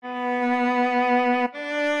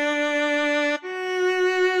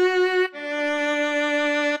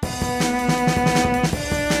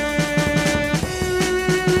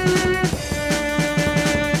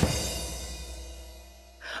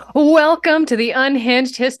Welcome to the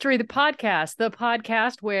Unhinged History, the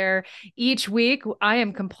podcast where each week I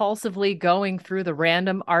am compulsively going through the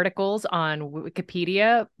random articles on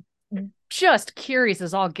Wikipedia, just curious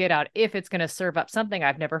as all get out if it's going to serve up something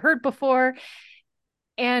I've never heard before.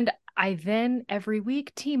 And I then every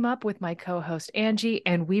week team up with my co-host Angie,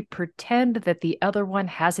 and we pretend that the other one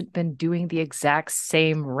hasn't been doing the exact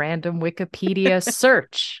same random Wikipedia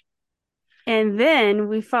search. And then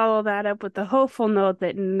we follow that up with the hopeful note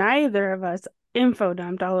that neither of us info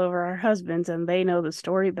dumped all over our husbands and they know the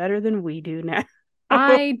story better than we do now.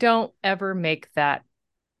 I don't ever make that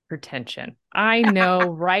pretension. I know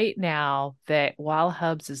right now that while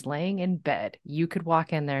Hubs is laying in bed, you could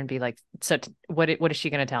walk in there and be like, "So, what is she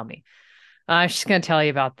going to tell me? She's going to tell you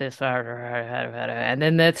about this, and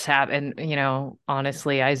then this happened." And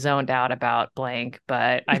honestly, I zoned out about blank,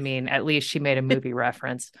 but I mean, at least she made a movie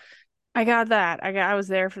reference. I got that. I was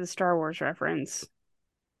there for the Star Wars reference.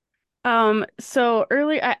 So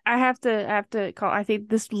early I have to call. I think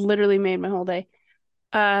this literally made my whole day.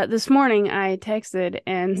 This morning I texted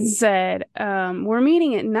and said, we're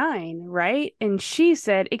meeting at 9, right? And she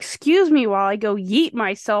said, excuse me while I go yeet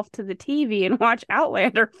myself to the TV and watch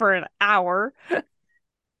Outlander for an hour.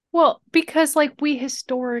 Well, because like we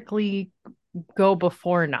historically go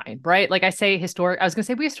before 9, right? Like I was gonna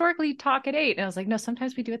say we historically talk at 8. And I was like, no,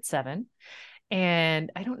 sometimes we do at 7.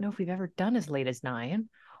 And I don't know if we've ever done as late as 9,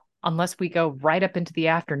 unless we go right up into the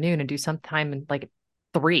afternoon and do sometime in like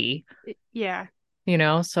 3, Yeah.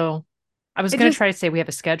 so I was It gonna just try to say we have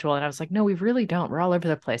a schedule, and I was like, no, we really don't. We're all over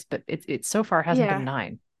the place, but it so far hasn't been yeah.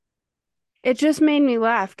 9. It just made me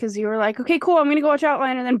laugh because you were like, okay, cool, I'm gonna go watch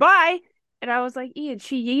Outlander, then bye. And I was like, Ian,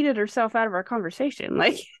 she yeeted herself out of our conversation.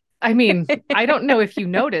 Like, I mean, I don't know if you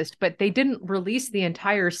noticed, but they didn't release the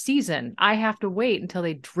entire season. I have to wait until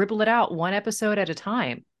they dribble it out one episode at a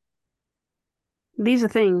time. these are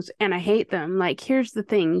things, and I hate them. Like, here's the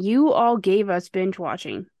thing: you all gave us binge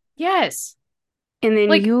watching, Yes. and then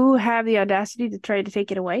Like, you have the audacity to try to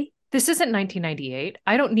take it away. this isn't 1998.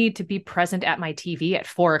 I don't need to be present at my TV at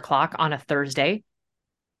 4 o'clock on a Thursday.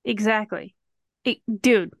 Exactly.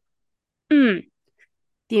 Dude, mm,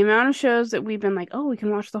 the amount of shows that we've been like, oh, we can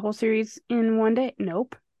watch the whole series in one day.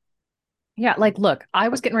 Nope. Yeah, like, look, I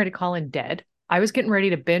was getting ready to call in dead. I was getting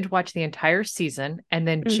ready to binge watch the entire season and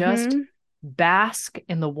then just Mm-hmm. bask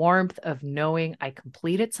in the warmth of knowing I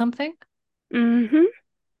completed something. Mm-hmm.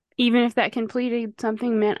 Even if that completed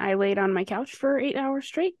something meant I laid on my couch for 8 hours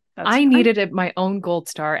straight, that's I fine. needed my own gold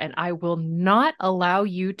star, and I will not allow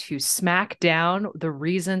you to smack down the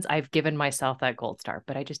reasons I've given myself that gold star,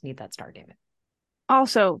 but I just need that star, damn it.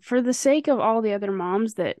 Also, for the sake of all the other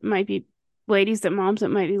moms that might be moms that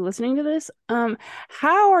might be listening to this,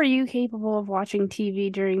 how are you capable of watching TV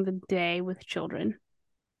during the day with children?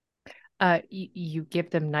 You give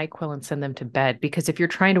them NyQuil and send them to bed, because if you're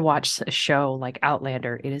trying to watch a show like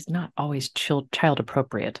Outlander, it is not always child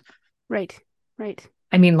appropriate. Right, right.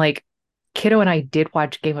 I mean, like, Kiddo and I did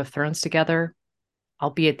watch Game of Thrones together,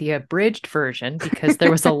 albeit the abridged version, because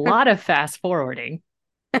there was a lot of fast forwarding.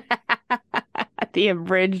 The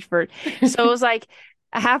abridged version. So it was like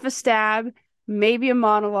a half a stab, maybe a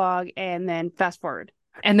monologue, and then fast forward.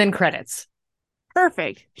 And then credits.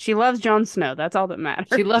 Perfect. She loves Jon Snow. That's all that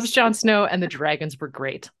She loves matters. Jon Snow, and the dragons were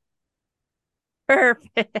great.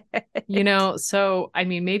 Perfect. So I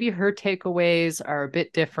mean, maybe her takeaways are a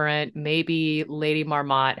bit different. Maybe Lady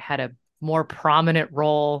Marmot had a more prominent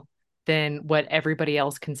role than what everybody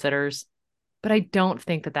else considers. But I don't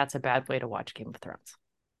think that that's a bad way to watch Game of Thrones.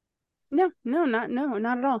 No, not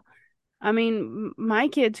at all. I mean, my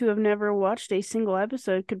kids who have never watched a single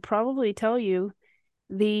episode could probably tell you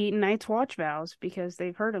the Night's Watch vows because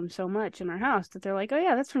they've heard them so much in our house that they're like, "Oh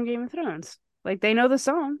yeah, that's from Game of Thrones." Like they know the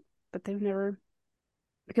song, but they've never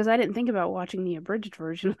because I didn't think about watching the abridged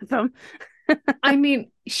version with them. I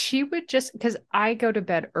mean, she would just, because I go to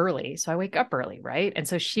bed early, so I wake up early, right? And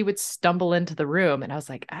so she would stumble into the room, and I was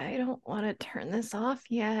like, I don't want to turn this off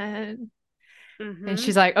yet. And Mm-hmm.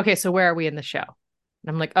 she's like, okay, so where are we in the show? And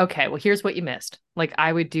I'm like, okay, well, here's what you missed. Like,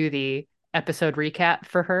 I would do the episode recap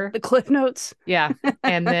for her. The Cliff Notes. Yeah.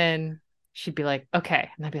 And then she'd be like, okay.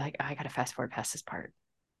 And I'd be like, oh, I got to fast forward past this part.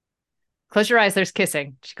 Close your eyes. There's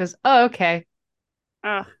kissing. She goes, oh, okay.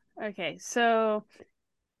 Oh, okay. So,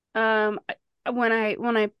 when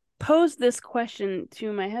I posed this question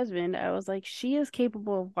to my husband, I was like, she is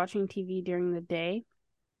capable of watching TV during the day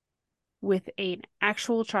with an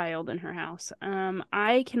actual child in her house.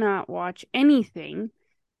 I cannot watch anything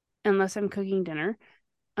unless I'm cooking dinner,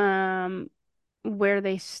 um, where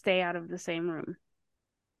they stay out of the same room.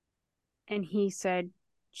 And he said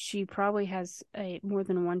she probably has a more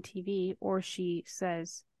than one TV, or she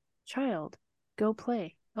says child, go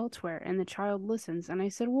play elsewhere. And the child listens. And I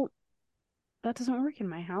said, well, that doesn't work in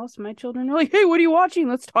my house. My children are like, hey, what are you watching?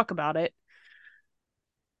 Let's talk about it.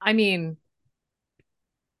 I mean,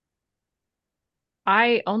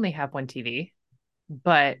 I only have one TV,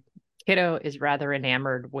 but kiddo is rather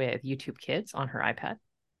enamored with YouTube Kids on her iPad.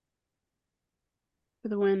 For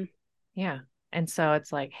the win. Yeah. And so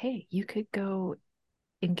it's like, hey, you could go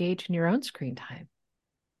engage in your own screen time.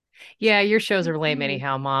 Yeah, your shows are lame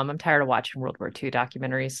anyhow, Mom. I'm tired of watching World War II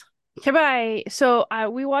documentaries. Goodbye. So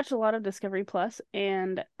we watch a lot of Discovery Plus,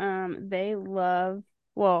 and they love,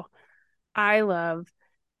 well, I love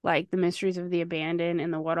like the mysteries of the abandoned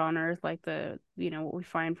and the what on earth, like the what we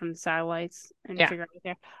find from the satellites and Yeah, figure out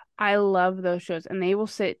there. I love those shows, and they will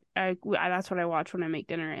sit. That's what I watch when I make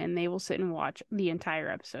dinner, and they will sit and watch the entire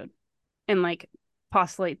episode and like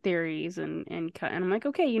postulate theories and cut. And I'm like,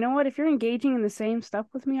 okay, you know what? If you're engaging in the same stuff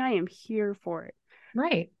with me, I am here for it.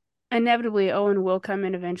 right. Inevitably, Owen will come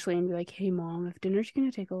in eventually and be like, hey, Mom, if dinner's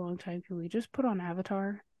gonna take a long time, can we just put on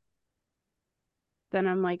Avatar? Then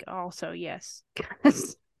I'm like, also, yes.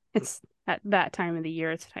 It's at that time of the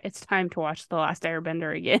year. It's time to watch The Last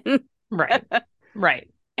Airbender again. Right. Right.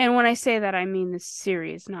 And when I say that, I mean the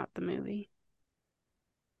series, not the movie.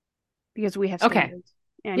 Because we have Okay. standards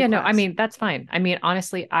and Yeah, no, I class. mean, that's fine. I mean,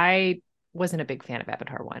 honestly, I wasn't a big fan of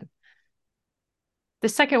Avatar 1. The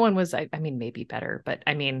second one was, I mean, maybe better, but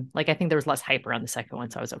I mean, like, I think there was less hype around the second one,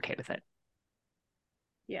 so I was okay with it.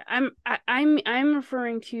 Yeah, I'm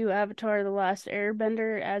referring to Avatar: The Last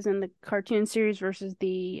Airbender as in the cartoon series versus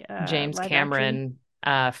the James live action.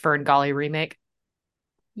 Cameron, Fern Gully remake.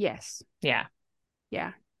 Yes. Yeah.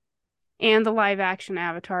 Yeah. And the live action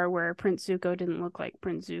Avatar where Prince Zuko didn't look like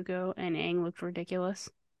Prince Zuko and Aang looked ridiculous.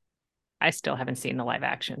 I still haven't seen the live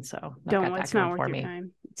action, so I've got Don't, that it's going not worth for your me.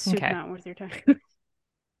 time. It's super Okay. not worth your time.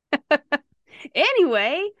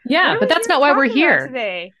 Anyway, what Yeah, are but we that's here to not why talk we're about here.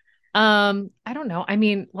 today? I don't know. I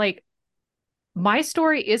mean, like, my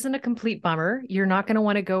story isn't a complete bummer. You're not going to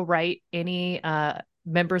want to go write any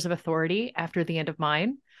members of authority after the end of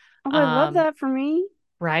mine. Oh, I love Um, that for me.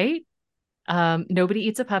 right? Nobody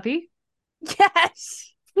eats a puppy.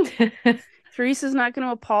 Yes. Theresa's not going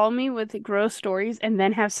to appall me with gross stories and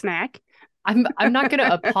then have snack. I'm not going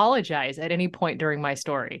to apologize at any point during my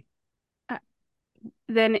story. Uh,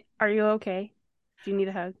 then are you okay? Do you need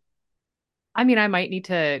a hug? I mean, I might need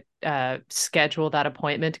to schedule that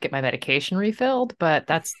appointment to get my medication refilled, but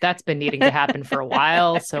that's been needing to happen for a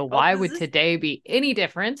while. So Oh, why is would this today be any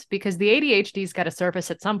different? Because the ADHD's got to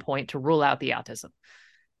surface at some point to rule out the autism.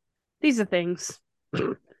 these are things.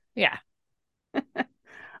 Yeah.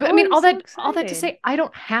 But I Oh, mean, I'm all so that to excited. say, I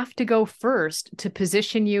don't have to go first to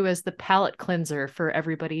position you as the palate cleanser for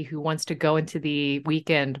everybody who wants to go into the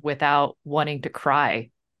weekend without wanting to cry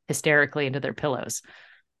hysterically into their pillows.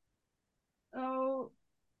 Oh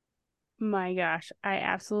my gosh, I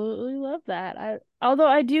absolutely love that.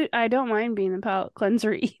 I don't mind being the palate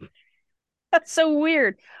cleanser either. That's so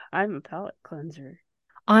weird. I'm a palate cleanser.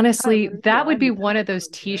 Hi, Honestly, Marissa. that would I'm be a one of palate those cleanser.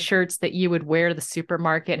 t-shirts that you would wear to the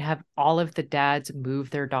supermarket and have all of the dads move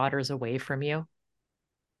their daughters away from you.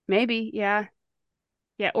 Maybe, yeah.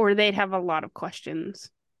 Yeah, or they'd have a lot of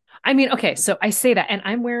questions. I mean, okay, so I say that and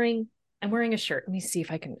I'm wearing a shirt. Let me see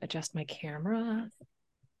if I can adjust my camera.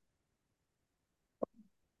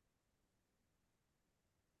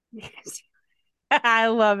 Yes. I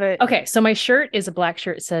love it. Okay, so my shirt is a black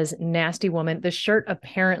shirt. It says nasty woman. The shirt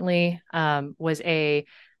apparently was a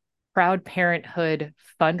Proud Parenthood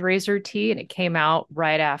fundraiser tee, and it came out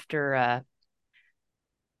right after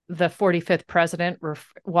the 45th president,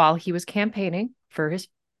 while he was campaigning for his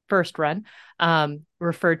first run,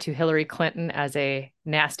 referred to Hillary Clinton as a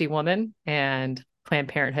nasty woman, and Planned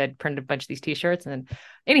Parenthood printed a bunch of these t-shirts. And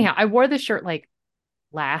anyhow, I wore this shirt like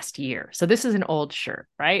last year. So this is an old shirt,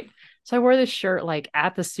 right? So I wore this shirt like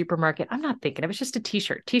at the supermarket. I'm not thinking, it was just a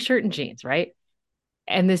t-shirt and jeans, right?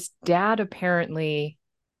 And this dad apparently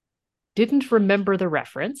didn't remember the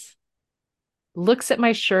reference, looks at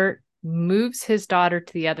my shirt, moves his daughter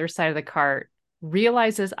to the other side of the cart,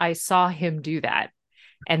 realizes I saw him do that,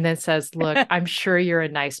 and then says, look, I'm sure you're a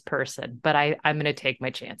nice person, but I'm going to take my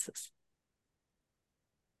chances.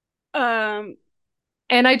 Um,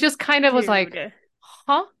 And I just kind of was like, dude.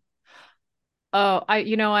 huh? Oh,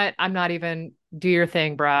 you know what? I'm not even, do your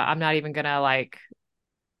thing, bruh. I'm not even gonna like,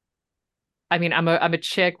 I mean, I'm a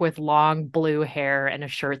chick with long blue hair and a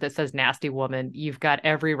shirt that says nasty woman. You've got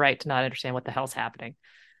every right to not understand what the hell's happening.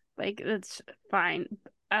 Like, that's fine.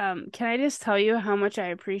 Can I just tell you how much I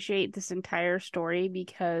appreciate this entire story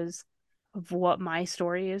because of what my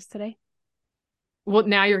story is today? Well,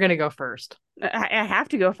 now you're gonna go first. I have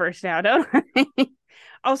to go first now, don't I?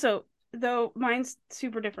 Also, though mine's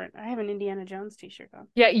super different. I have an Indiana Jones t-shirt on.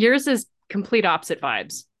 Yeah, yours is complete opposite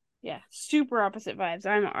vibes. Yeah, super opposite vibes.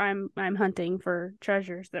 I'm hunting for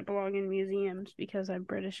treasures that belong in museums because I'm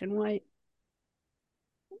British and white.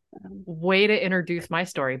 Way to introduce my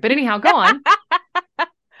story. But anyhow, go on.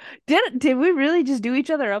 Did we really just do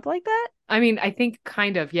each other up like that? I mean, I think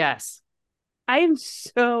kind of, yes. I am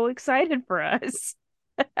so excited for us.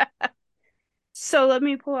 So let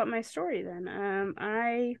me pull up my story then.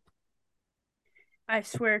 I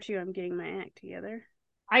swear to you, I'm getting my act together.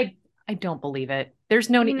 I don't believe it. There's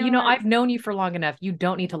no You need, know what? I've known you for long enough. You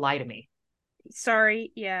don't need to lie to me.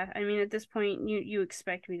 Sorry. Yeah, I mean at this point, you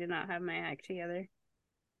expect me to not have my act together.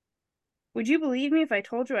 Would you believe me if I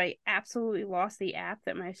told you I absolutely lost the app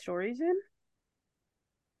that my story's in?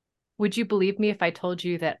 Would you believe me if I told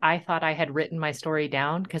you that I thought I had written my story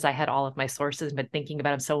down because I had all of my sources and been thinking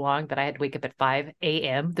about them so long that I had to wake up at 5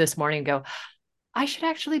 a.m. this morning and go, I should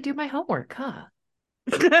actually do my homework, huh?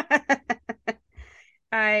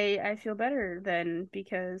 I feel better then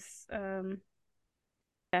because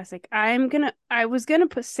fantastic. I was gonna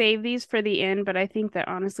save these for the end, but I think that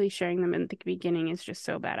honestly sharing them in the beginning is just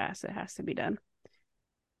so badass it has to be done.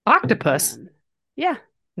 Octopus? Yeah.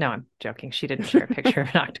 No, I'm joking. She didn't share a picture of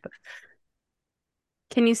an octopus.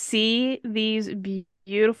 Can you see these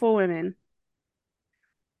beautiful women?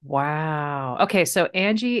 Wow. Okay, so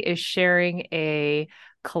Angie is sharing a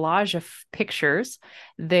collage of pictures.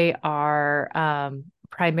 They are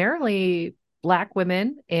primarily Black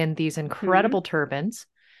women in these Hmm. incredible turbans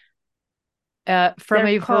from They're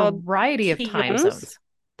a called variety of time tignons. zones.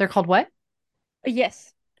 They're called what?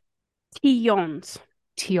 Yes, tignons.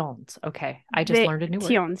 Tions. Okay, I just The learned a new word.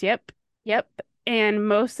 tignons. Yep, yep. And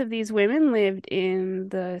most of these women lived in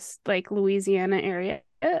the like Louisiana area.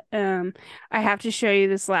 Um, I have to show you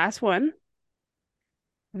this last one.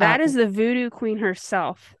 Uh, That is the voodoo queen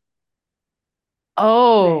herself,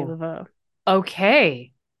 Mary oh, Laveau.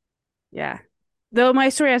 okay. Yeah. Though my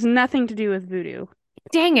story has nothing to do with voodoo.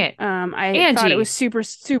 Dang it, I thought it was Angie. super,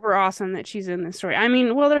 super awesome that she's in this story. I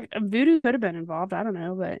mean, well, voodoo could have been involved. I don't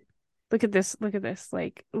know, but look at this. Look at this.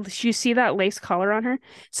 Like, you see that lace collar on her?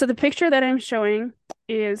 So the picture that I'm showing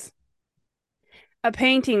is a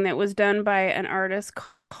painting that was done by an artist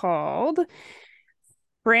called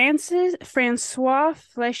Francois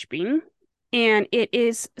Fleshbin, and it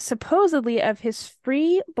is supposedly of his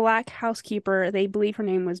free black housekeeper. They believe her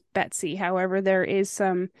name was Betsy. However, there is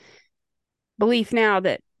some belief now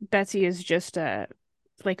that Betsy is just a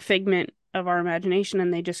like figment of our imagination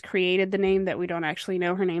and they just created the name that we don't actually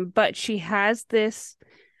know her name. But she has this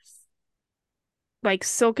like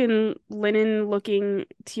silken linen looking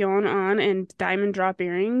tiara on and diamond drop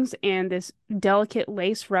earrings and this delicate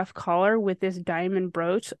lace ruff collar with this diamond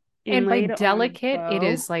brooch And by inlaid on a delicate, it bow.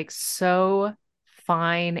 is like so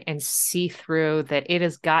fine and see-through that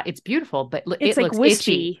it's beautiful, but It's it like looks itchy.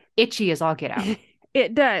 wispy. Itchy as all get out.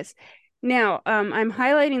 It does. Now, I'm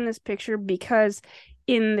highlighting this picture because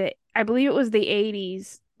I believe it was the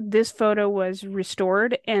 80s, this photo was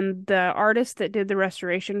restored, and the artist that did the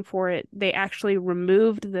restoration for it, they actually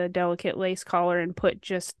removed the delicate lace collar and put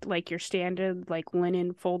just like your standard like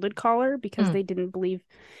linen folded collar because Mm. they didn't believe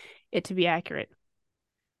it to be accurate.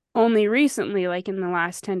 Only recently, like in the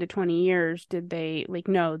last 10 to 20 years, did they like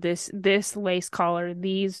no, this lace collar,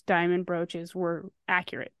 these diamond brooches were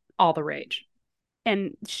accurate All the rage.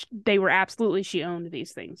 and they were absolutely she owned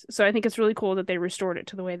these things. So I think it's really cool that they restored it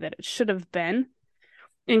to the way that it should have been,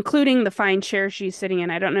 including the fine chair she's sitting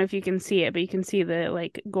in. I don't know if you can see it, but you can see the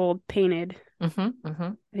like gold painted. Mm-hmm, mm-hmm.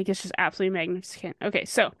 I think it's just absolutely magnificent. Okay,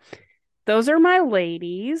 so those are my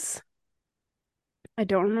ladies. I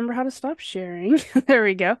don't remember how to stop sharing. There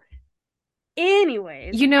we go.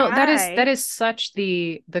 Anyways, That I is such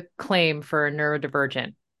the claim for a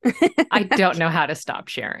neurodivergent. I don't know how to stop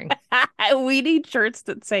sharing. we need shirts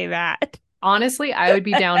that say that. Honestly, I would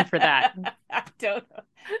be down for that. I don't know.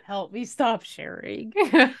 Help me stop sharing.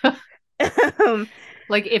 um,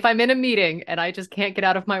 Like if I'm in a meeting and I just can't get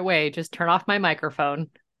out of my way, just turn off my microphone.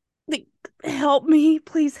 help me,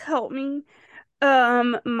 please help me.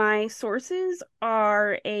 My sources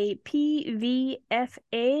are a pvfa.tamu.ed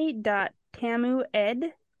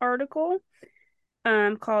article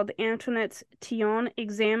called Antoinette's Tion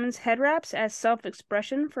examines head wraps as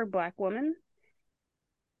self-expression for Black women.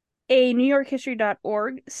 A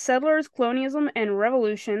NewYorkHistory.org Settlers, Colonialism, and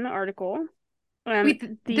Revolution article. Wait,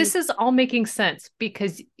 The this is all making sense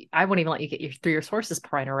because I won't even let you get through your sources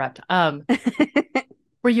before I interrupt.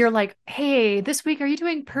 Where you're like, hey, this week are you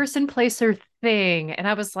doing person, place, or thing? And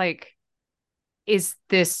I was like, is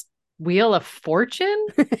this Wheel of Fortune?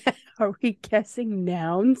 Are we guessing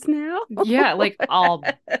nouns now? Yeah, like I'll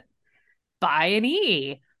buy an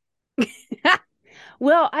E.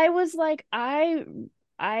 Well, I was like, I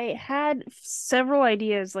had several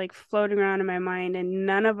ideas like floating around in my mind, and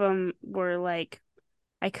none of them were like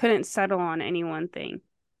I couldn't settle on any one thing.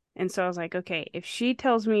 And so I was like, okay, if she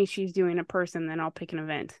tells me she's doing a person, then I'll pick an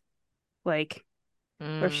event. Like,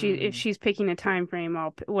 or if Mm. she's picking a time frame,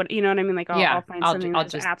 what you know what I mean? Like I'll Yeah, find something I'll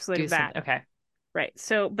that's just absolute do of some. that. Okay. Right.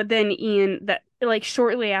 So, but then Ian, that like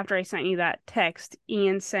shortly after I sent you that text,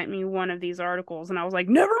 Ian sent me one of these articles, and I was like,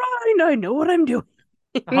 never mind, I know what I'm doing.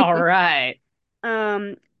 All right.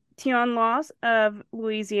 um, Tignon Laws of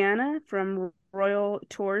Louisiana from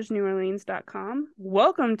royaltoursneworleans.com.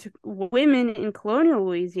 Welcome to Women in Colonial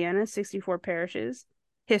Louisiana, 64 parishes,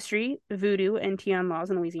 history, voodoo, and Tignon Laws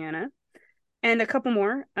in Louisiana. And a couple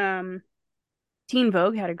more. Teen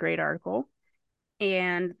Vogue had a great article.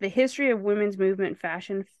 And the history of women's movement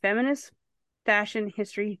fashion, feminist fashion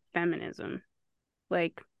history, feminism.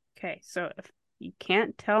 Like, okay, so if you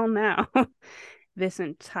can't tell now, this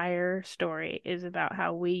entire story is about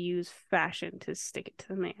how we use fashion to stick it to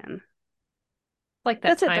the man. Like that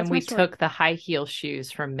That's it. time That's my we story. took the high heel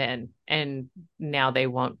shoes from men and now they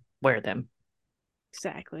won't wear them.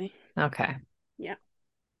 Exactly. Okay. Yeah.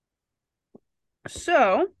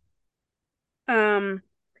 So, um,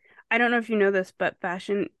 I don't know if you know this, but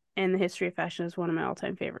fashion and the history of fashion is one of my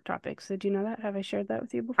all-time favorite topics. Did you know that? Have I shared that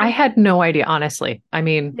with you I before? had no idea, honestly. I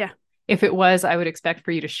mean, Yeah. if it was, I would expect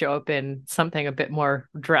for you to show up in something a bit more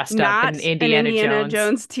dressed up, an Not an Indiana Indiana Jones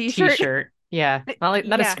Jones t-shirt. t-shirt. Yeah. Not a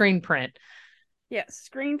Yeah. screen print. Yeah.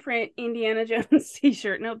 Screen print Indiana Jones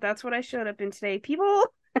t-shirt. Nope, that's what I showed up in today. People.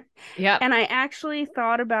 Yep. And I actually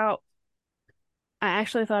thought about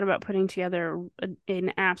putting together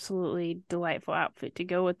an absolutely delightful outfit to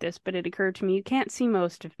go with this, but it occurred to me you can't see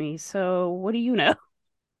most of me, so what do you know?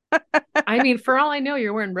 I mean, for all I know,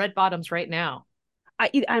 you're wearing red bottoms right now.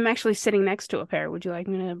 I'm actually sitting next to a pair. Would you like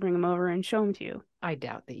me to bring them over and show them to you? I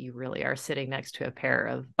doubt that you really are sitting next to a pair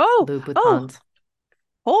of Oh, oh, Louboutins.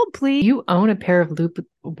 hold please. You own a pair of Louboutins.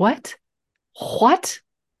 What? What?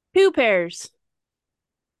 Two pairs.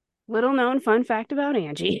 Little known fun fact about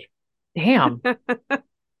Angie. Damn.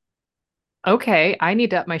 Okay, I need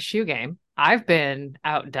to up my shoe game. I've been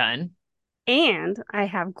outdone. And I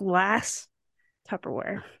have glass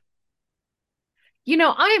Tupperware. You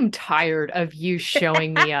know, I am tired of you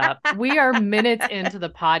showing me up. We are minutes into the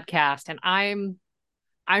podcast and I'm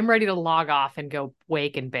ready to log off and go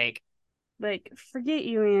wake and bake. Like, forget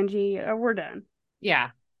you, Angie. We're done. Yeah.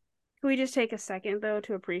 Can we just take a second, though,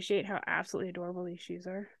 to appreciate how absolutely adorable these shoes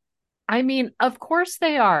are? I mean, of course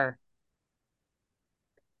they are.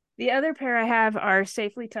 The other pair I have are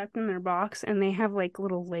safely tucked in their box, and they have like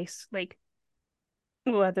little lace, like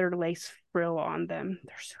leather lace frill on them.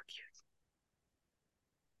 They're so cute.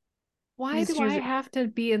 Why These do I shoes, have to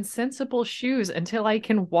be in sensible shoes until I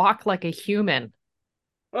can walk like a human?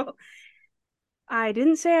 well, I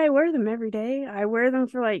didn't say I wear them every day. I wear them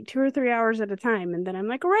for like 2 or 3 hours at a time, and then I'm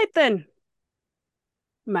like, all right, then.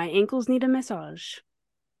 My ankles need a massage.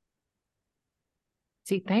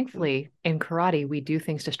 See, thankfully, in karate, we do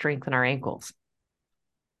things to strengthen our ankles.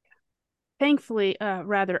 Thankfully,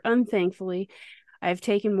 rather unthankfully, I've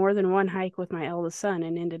taken more than one hike with my eldest son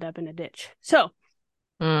and ended up in a ditch. So,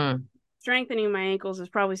 Mm. strengthening my ankles is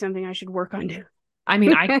probably something I should work on doing. I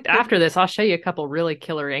mean, I after this, I'll show you a couple really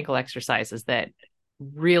killer ankle exercises that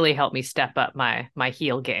really help me step up my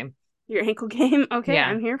heel game. Your ankle game? Okay, Yeah.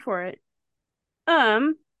 I'm here for it.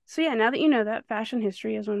 So yeah, now that you know that, fashion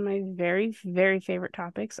history is one of my very, very favorite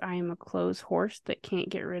topics. I am a clothes horse that can't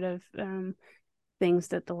get rid of things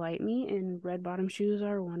that delight me, and red bottom shoes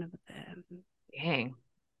are one of them. Dang.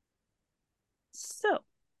 So,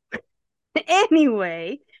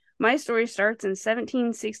 anyway, my story starts in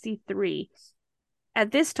 1763.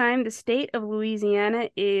 At this time, the state of Louisiana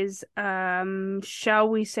is, shall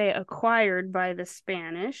we say, acquired by the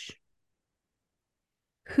Spanish,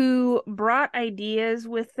 who brought ideas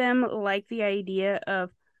with them, like the idea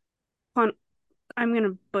of, I'm going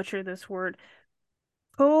to butcher this word,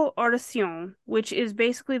 coercion, which is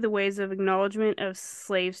basically the ways of acknowledgement of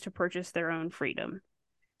slaves to purchase their own freedom.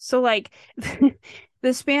 So, like,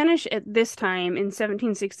 the Spanish at this time in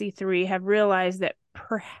 1763 have realized that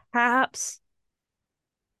perhaps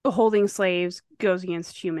holding slaves goes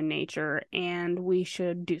against human nature and we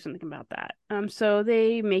should do something about that. So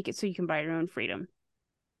they make it so you can buy your own freedom.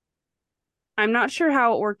 I'm not sure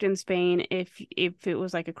how it worked in Spain, if it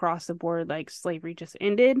was like across the board, like slavery just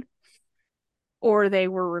ended, or they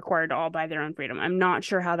were required to all buy their own freedom. I'm not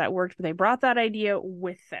sure how that worked, but they brought that idea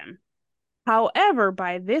with them. However,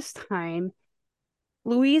 by this time,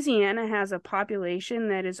 Louisiana has a population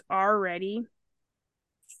that is already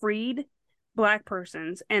freed Black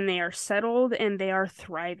persons, and they are settled and they are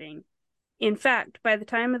thriving. In fact, by the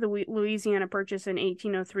time of the Louisiana Purchase in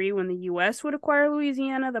 1803, when the U.S. would acquire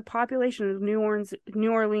Louisiana, the population of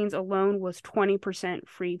New Orleans alone was 20%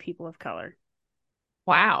 free people of color.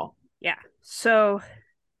 Wow. Yeah. So,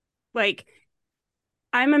 like,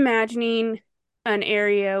 I'm imagining an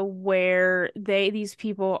area where these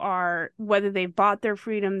people are, whether they've bought their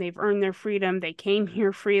freedom, they've earned their freedom, they came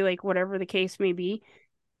here free, like whatever the case may be,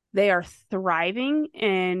 they are thriving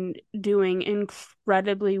and doing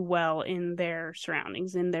incredibly well in their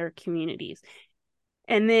surroundings, in their communities.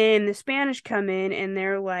 And then the Spanish come in and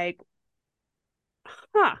they're like,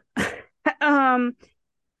 huh.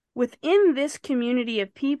 Within this community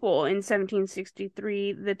of people in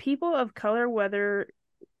 1763, the people of color, whether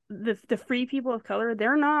the free people of color,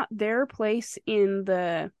 they're not, their place in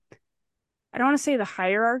the, I don't want to say the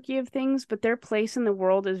hierarchy of things, but their place in the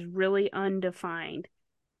world is really undefined.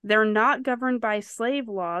 They're not governed by slave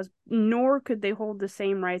laws, nor could they hold the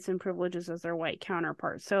same rights and privileges as their white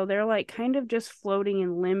counterparts. So they're like kind of just floating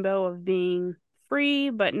in limbo of being free,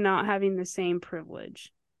 but not having the same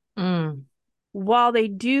privilege. Mm. While they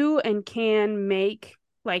do and can make,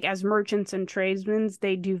 like as merchants and tradesmen,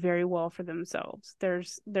 they do very well for themselves.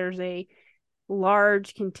 There's a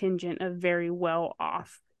large contingent of very well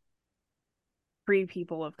off free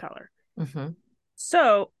people of color. Mm-hmm.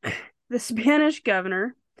 So the Spanish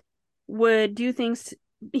governor would do things,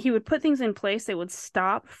 he would put things in place that would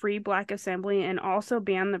stop free Black assembly and also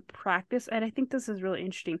ban the practice, and I think this is really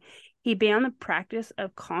interesting, he banned the practice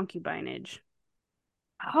of concubinage.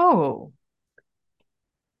 Oh.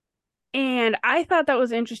 And I thought that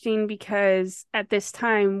was interesting because at this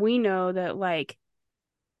time we know that like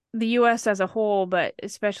the US as a whole, but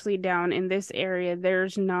especially down in this area,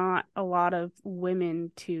 there's not a lot of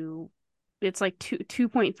women to, it's like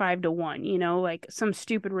 2.5 to 1, you know, like some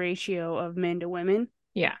stupid ratio of men to women.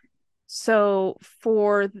 Yeah. So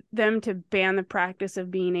for them to ban the practice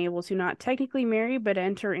of being able to not technically marry but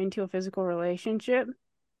enter into a physical relationship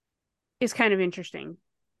is kind of interesting.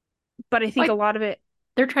 But I think a Like lot of it,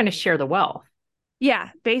 they're trying to share the wealth. yeah,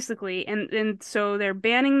 basically. And so they're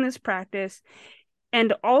banning this practice.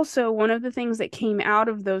 And also one of the things that came out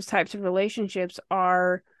of those types of relationships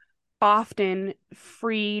are often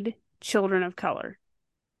freed children of color.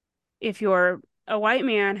 If you're a white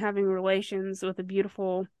man having relations with a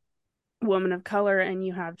beautiful woman of color and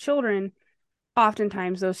you have children,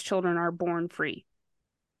 oftentimes those children are born free.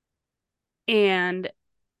 And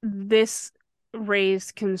this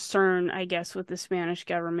raised concern, I guess, with the Spanish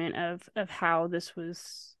government of how this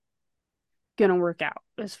was going to work out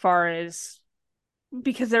as far as,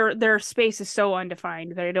 because their space is so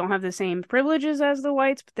undefined. They don't have the same privileges as the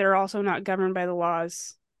whites, but they're also not governed by the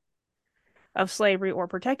laws of slavery or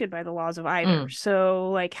protected by the laws of either. Mm.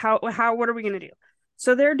 So like how what are we going to do?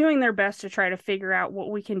 So they're doing their best to try to figure out what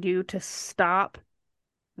we can do to stop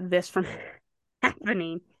this from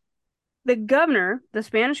happening. The governor, the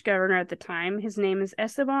Spanish governor at the time, his name is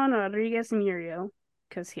Esteban Rodriguez Murillo,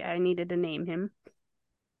 because I needed to name him.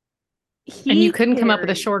 And you He couldn't come up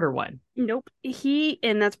with a carried, shorter one. nope.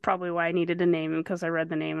 And that's probably why I needed to name him, because I read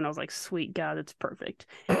the name and I was like, sweet God, it's perfect.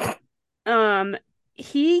 Um,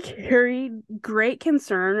 he carried great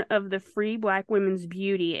concern of the free Black women's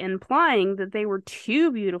beauty, implying that they were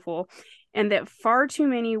too beautiful and that far too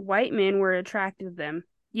many white men were attracted to them.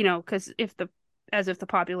 You know, because as if the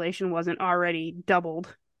population wasn't already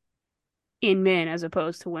doubled in men as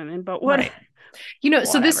opposed to women. But what, Right. You know,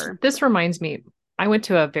 so this whatever. this reminds me, I went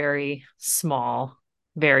to a very small,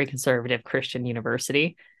 very conservative Christian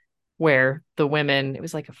university where the women, it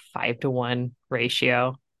was like a 5-to-1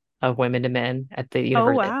 ratio of women to men at the Oh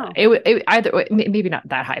university. wow. It either maybe not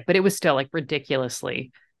that high, but it was still like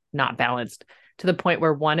ridiculously not balanced to the point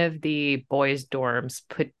where one of the boys' dorms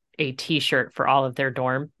put a t-shirt for all of their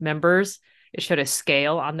dorm members. It showed a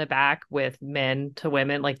scale on the back with men to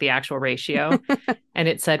women, like the actual ratio. And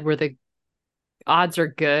it said where the odds are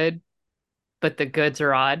good, but the goods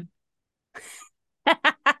are odd. I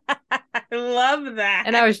love that.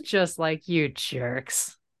 And I was just like, you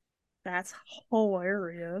jerks. That's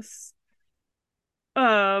hilarious.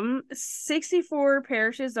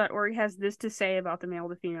 64parishes.org has this to say about the male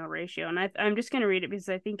to female ratio, and I'm just going to read it because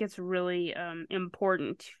I think it's really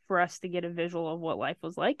important for us to get a visual of what life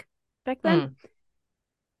was like back then. Mm.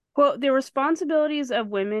 Quote, the responsibilities of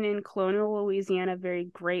women in colonial Louisiana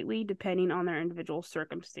varied greatly depending on their individual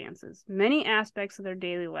circumstances. Many aspects of their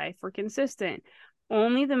daily life were consistent.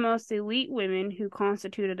 Only the most elite women, who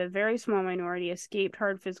constituted a very small minority, escaped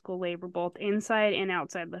hard physical labor both inside and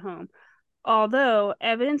outside the home. Although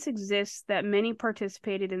evidence exists that many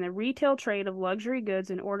participated in the retail trade of luxury goods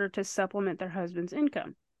in order to supplement their husband's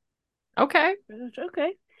income. Okay.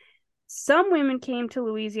 Okay. Some women came to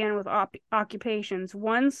Louisiana with occupations.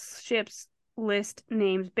 One ship's list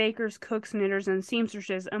names bakers, cooks, knitters, and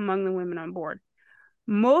seamstresses among the women on board.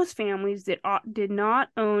 Most families did not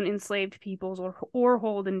own enslaved peoples or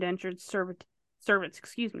hold indentured servants,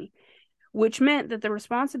 which meant that the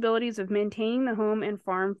responsibilities of maintaining the home and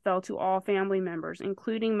farm fell to all family members,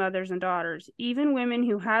 including mothers and daughters. Even women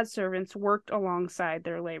who had servants worked alongside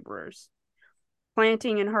their laborers,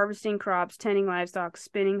 planting and harvesting crops, tending livestock,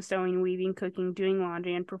 spinning, sewing, weaving, cooking, doing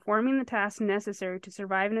laundry, and performing the tasks necessary to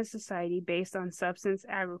survive in a society based on subsistence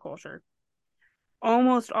agriculture.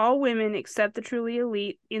 Almost all women, except the truly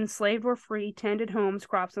elite, enslaved or free, tended homes,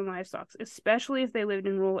 crops, and livestock, especially if they lived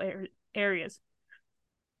in rural areas.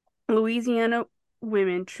 Louisiana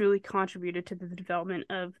women truly contributed to the development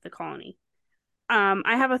of the colony. I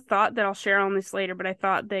have a thought that I'll share on this later, but I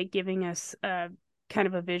thought that giving us kind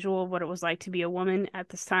of a visual of what it was like to be a woman at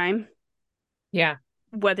this time, Yeah.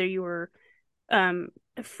 whether you were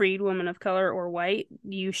a freed woman of color or white,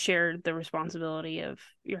 you shared the responsibility of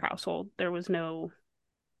your household. There was no,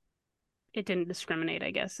 it didn't discriminate,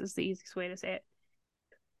 I guess, is the easiest way to say it.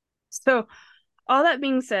 So, all that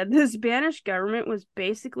being said, the Spanish government was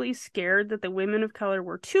basically scared that the women of color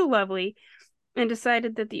were too lovely and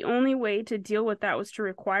decided that the only way to deal with that was to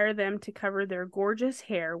require them to cover their gorgeous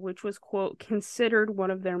hair, which was, quote, considered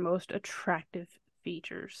one of their most attractive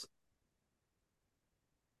features.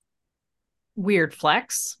 Weird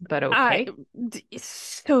flex, but okay. It's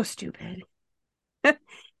so stupid.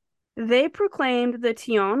 They proclaimed the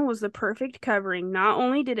tignons was the perfect covering. Not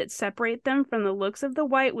only did it separate them from the looks of the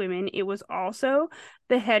white women, it was also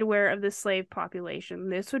the headwear of the slave population.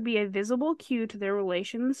 This would be a visible cue to their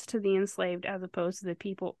relations to the enslaved as opposed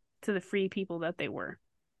to the free people that they were.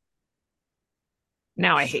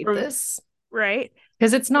 Now I hate this. Right?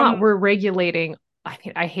 Because it's not, we're regulating.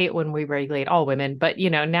 I hate when we regulate all women, but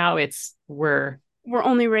now we're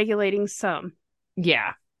only regulating some.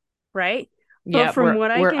 Yeah. Right? Yeah, but from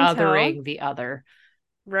what I we're can othering tell, the other.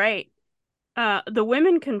 Right. The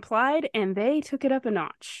women complied and they took it up a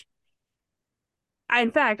notch.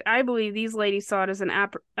 In fact, I believe these ladies saw it as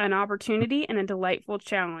an opportunity and a delightful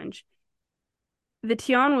challenge. The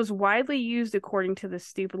tian was widely used according to this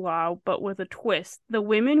stupid law, but with a twist. The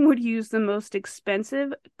women would use the most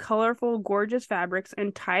expensive, colorful, gorgeous fabrics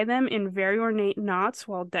and tie them in very ornate knots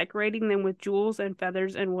while decorating them with jewels and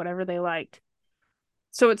feathers and whatever they liked.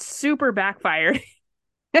 So it's super backfired.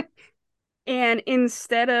 And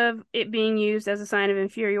instead of it being used as a sign of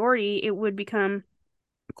inferiority, it would become,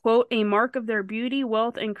 quote, a mark of their beauty,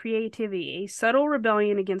 wealth, and creativity, a subtle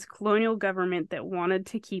rebellion against colonial government that wanted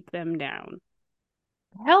to keep them down.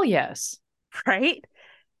 Hell yes. Right?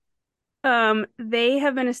 They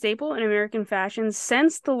have been a staple in American fashion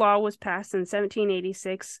since the law was passed in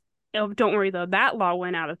 1786. Oh, don't worry though, that law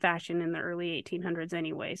went out of fashion in the early 1800s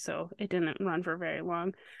anyway, so it didn't run for very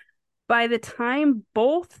long. By the time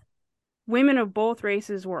women of both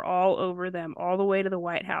races were all over them, all the way to the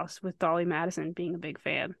White House, with Dolly Madison being a big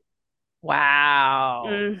fan.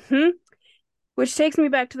 Wow. Which takes me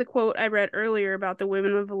back to the quote I read earlier about the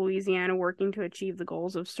women of Louisiana working to achieve the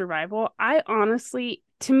goals of survival. I honestly,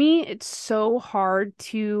 to me, it's so hard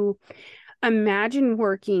to imagine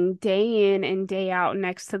working day in and day out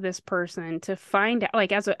next to this person to find out,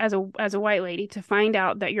 like as a white lady, to find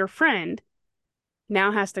out that your friend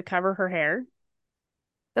now has to cover her hair.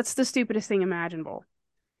 That's the stupidest thing imaginable.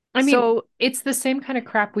 I mean, it's the same kind of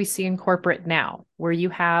crap we see in corporate now, where you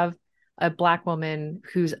have a Black woman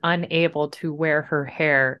who's unable to wear her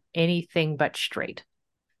hair anything but straight.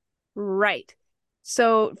 Right.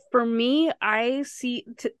 So for me, I see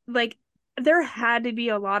like there had to be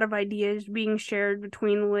a lot of ideas being shared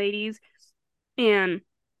between the ladies and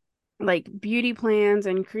like beauty plans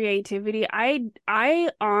and creativity. I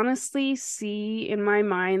honestly see in my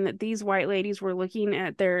mind that these white ladies were looking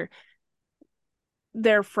at their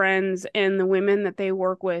friends and the women that they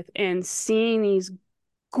work with and seeing these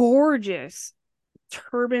gorgeous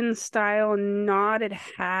turban style knotted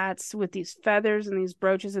hats with these feathers and these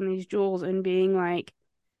brooches and these jewels and being like,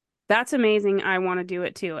 that's amazing, I want to do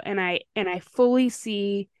it too. And I fully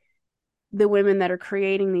see the women that are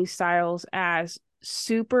creating these styles as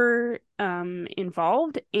super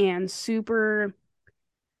involved and super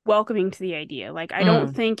welcoming to the idea. Like, I don't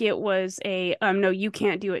Mm, think it was a no, you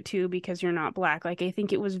can't do it too because you're not black. Like, I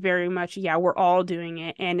think it was very much, yeah, we're all doing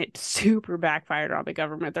it, and it super backfired on the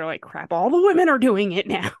government. They're like, crap, all the women are doing it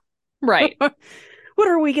now. right. What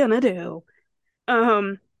are we gonna do?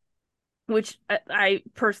 Um, which I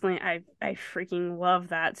personally I freaking love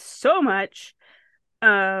that so much.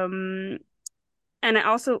 Um, and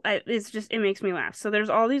it's just, it makes me laugh. So there's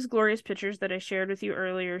all these glorious pictures that I shared with you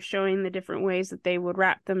earlier showing the different ways that they would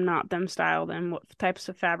wrap them, knot them, style them, what types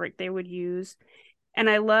of fabric they would use. And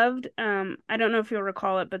I loved, I don't know if you'll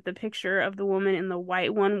recall it, but the picture of the woman in the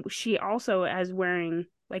white one, she also is wearing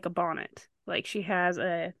like a bonnet. Like she has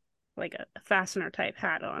like a fastener type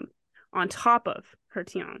hat on top of her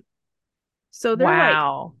tiara. So they're like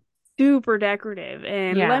Wow. super decorative.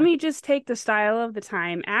 And let Yeah. me just take the style of the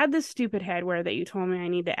time, add this stupid headwear that you told me I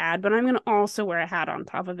need to add, but I'm going to also wear a hat on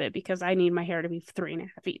top of it because I need my hair to be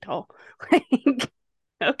 3.5 feet tall. Like,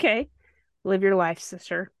 okay, live your life,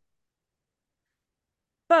 sister.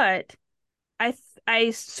 But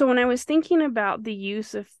so when I was thinking about the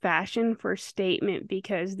use of fashion for statement,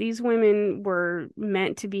 because these women were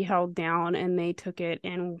meant to be held down and they took it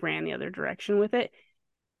and ran the other direction with it.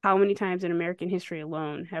 How many times in American history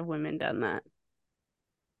alone have women done that?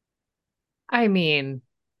 I mean,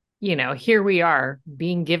 here we are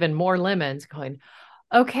being given more lemons, going,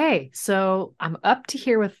 okay, so I'm up to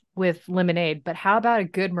here with lemonade, but how about a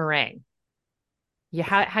good meringue? Yeah,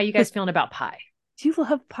 how you guys feeling about pie? Do you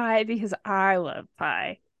love pie? Because I love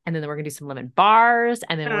pie. And then we're gonna do some lemon bars,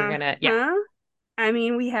 and then we're gonna, yeah, Uh-huh. I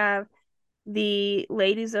mean, we have the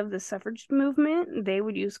ladies of the suffrage movement. They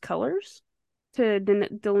would use colors to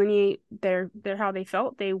delineate their how they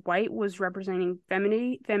felt. White was representing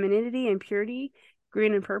femininity and purity.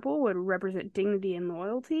 Green and purple would represent dignity and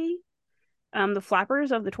loyalty. The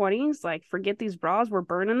flappers of the 20s, like, forget these bras, we're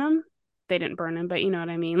burning them. They didn't burn them, but you know what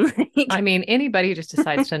I mean. I Like, mean, anybody who just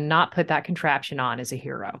decides to not put that contraption on is a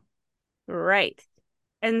hero. right.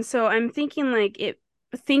 And so I'm thinking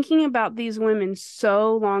thinking about these women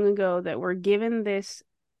so long ago that were given this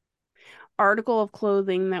article of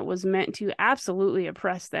clothing that was meant to absolutely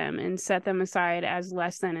oppress them and set them aside as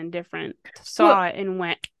less than and different, Well, saw it and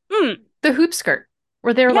went, mm, the hoop skirt,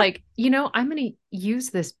 where they're yeah. like, I'm gonna use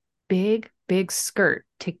this big skirt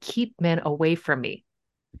to keep men away from me.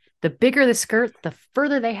 The bigger the skirt, the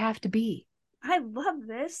further they have to be. I love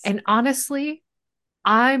this. And honestly,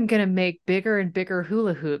 I'm going to make bigger and bigger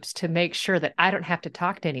hula hoops to make sure that I don't have to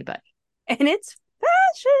talk to anybody. And it's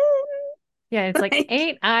fashion. Yeah, it's like, Like,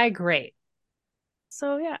 ain't I great?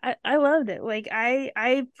 so yeah, I loved it. Like,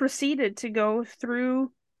 I proceeded to go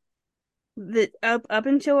through the up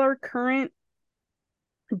until our current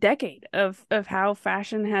decade of how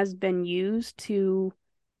fashion has been used to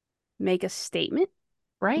make a statement,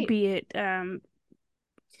 Right. be it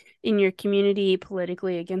in your community,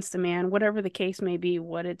 politically, against a man, whatever the case may be,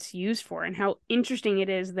 what it's used for, and how interesting it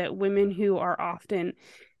is that women who are often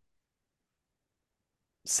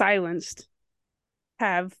silenced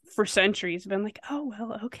have for centuries been like, oh,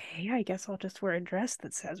 well, okay, I guess I'll just wear a dress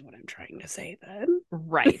that says what I'm trying to say then.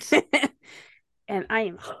 Right. And I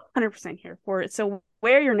am 100% here for it. So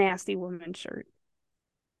wear your nasty woman shirt.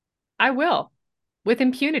 I will with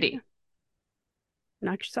impunity.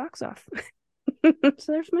 Knock your socks off.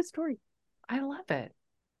 So there's my story. I love it.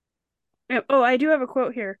 Oh, I do have a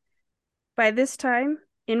quote here. By this time,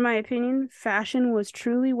 in my opinion, fashion was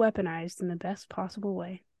truly weaponized in the best possible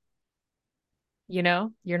way. You're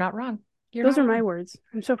not wrong. You're Those not are my wrong. words.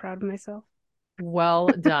 I'm so proud of myself.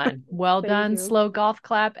 Well done. Well Thank done. you. Slow golf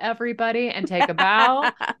clap, everybody, and take a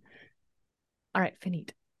bow. All right,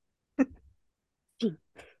 finite.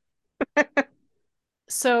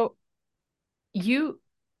 So you,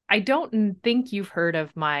 I don't think you've heard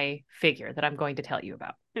of my figure that I'm going to tell you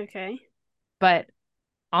about, Okay. but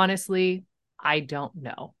honestly, I don't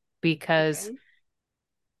know because Okay.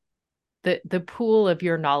 the pool of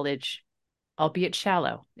your knowledge, albeit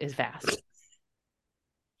shallow, is vast.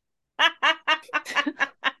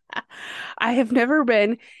 I have never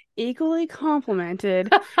been equally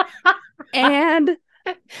complimented and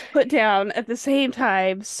put down at the same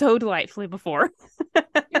time so delightfully before.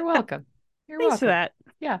 You're welcome. You're Thanks for welcome. that.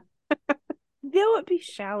 Yeah. Though it be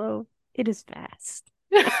shallow, it is vast.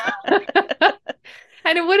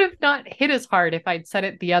 And it would have not hit as hard if I'd said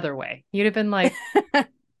it the other way. You'd have been like,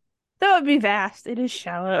 Though it be vast, it is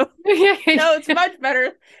shallow. yeah. No, it's much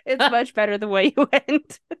better. It's much better the way you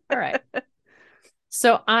went. All right.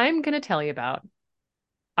 So I'm going to tell you about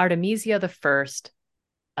Artemisia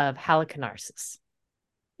I of Halicarnassus.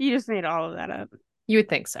 You just made all of that up. You would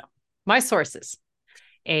think so. My sources.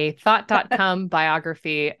 a thought.com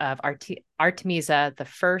biography of Artemisia I,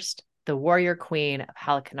 the warrior queen of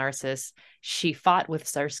Halicarnassus. She fought with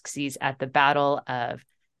Xerxes at the Battle of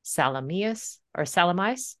Salamis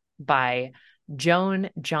by Joan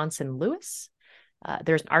Johnson Lewis.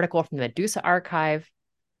 There's an article from the Medusa Archive.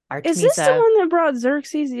 Is this the Artemisia. one that brought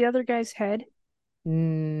Xerxes the other guy's head? Not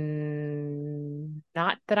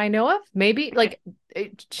that I know of. Maybe Okay.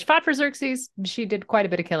 she fought for Xerxes. She did quite a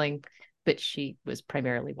bit of killing, but she was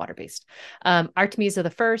primarily water based. Artemisia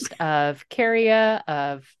I of Caria,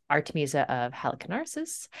 of Artemisia of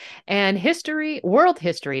Halicarnassus, and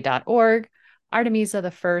worldhistory.org,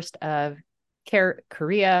 Artemisia I of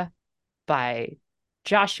Caria by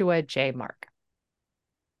Joshua J. Mark.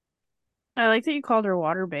 I like that you called her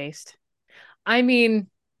water-based. I mean,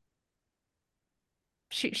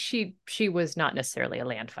 she was not necessarily a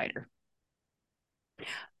land fighter.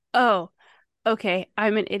 Oh, okay.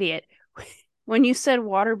 I'm an idiot. When you said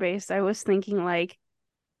water-based, I was thinking like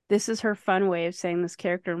this is her fun way of saying this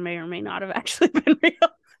character may or may not have actually been real.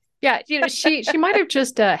 Yeah, she might have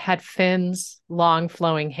just had fins, long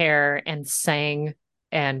flowing hair, and sang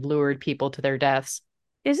and lured people to their deaths.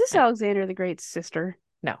 Is this And Alexander the Great's sister?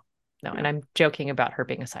 no, no, and No. I'm joking about her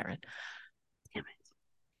being a siren. Damn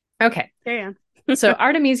it. Okay, Carry on. so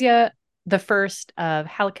Artemisia the First of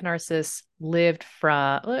Halicarnassus lived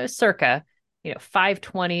from circa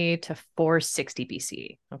 520 to 460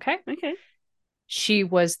 BCE. Okay. Okay. She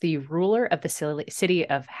was the ruler of the city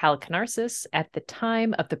of Halicarnassus at the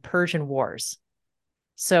time of the Persian Wars.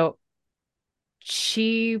 So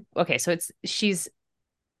it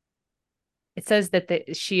says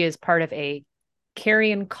that she is part of a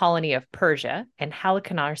Carian colony of Persia, and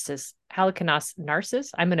Halicarnassus.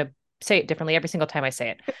 I'm going to say it differently every single time I say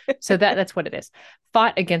it. So that's what it is.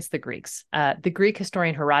 Fought against the Greeks. The Greek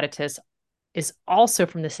historian Herodotus is also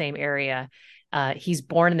from the same area. He's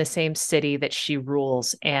born in the same city that she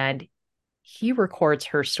rules, and he records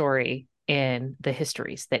her story in the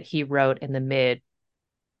histories that he wrote in the mid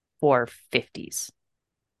 450s.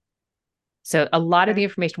 So a lot of the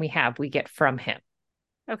information we get from him.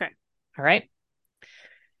 Okay. All right.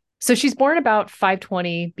 So she's born about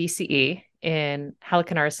 520 BCE in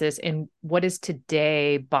Halicarnassus in what is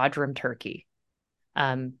today Bodrum, Turkey.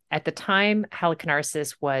 At the time,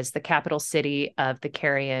 Halicarnassus was the capital city of the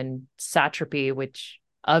Carian satrapy, which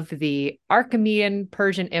of the Achaemenid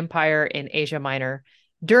Persian Empire in Asia Minor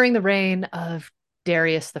during the reign of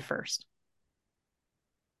Darius I.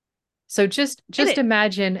 So just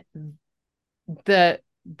imagine the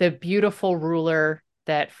beautiful ruler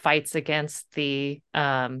that fights against the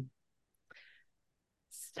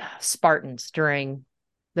Spartans during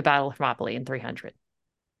the Battle of Thermopylae in 300.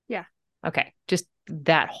 Yeah. Okay. Just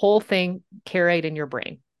that whole thing carried in your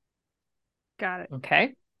brain. Got it.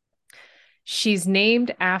 Okay. She's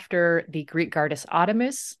named after the Greek goddess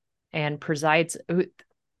Artemis and presides.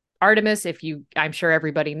 Artemis, I'm sure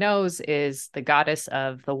everybody knows, is the goddess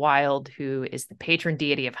of the wild, who is the patron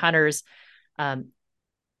deity of hunters.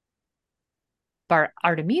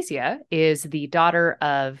 Artemisia is the daughter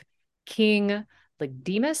of King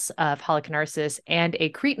Legdemus of Halicarnassus and a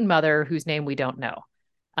Cretan mother whose name we don't know.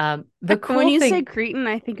 The cool when you thing, say Cretan,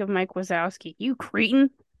 I think of Mike Wazowski. You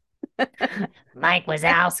Cretan? Mike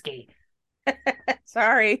Wazowski.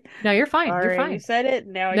 Sorry. No, you're fine. You're Sorry. fine. You said it.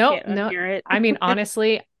 Now I No, can't no. unhear it. I mean,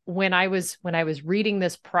 honestly, when I was reading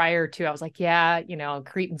this prior to, I was like, yeah,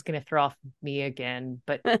 Cretan's gonna throw off me again,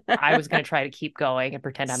 but I was gonna try to keep going and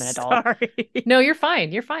pretend I'm an adult. Sorry. No, you're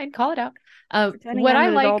fine. You're fine. Call it out. Pretending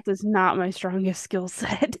I'm an adult is not my strongest skill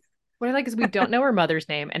set. What I like is we don't know her mother's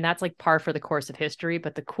name, and that's like par for the course of history.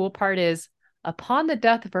 But the cool part is, upon the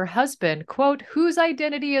death of her husband, quote, whose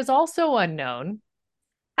identity is also unknown.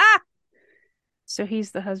 Ah! So he's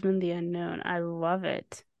the husband, the unknown. I love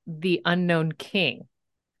it. The unknown king.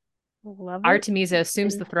 Love it. Artemisia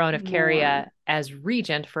assumes the throne of more. Caria as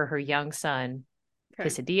regent for her young son,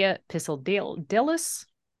 Pisildelus.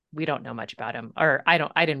 We don't know much about him, or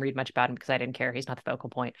I didn't read much about him because I didn't care. He's not the focal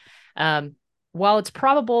point. While it's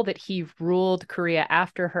probable that he ruled Caria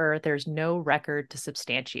after her, there's no record to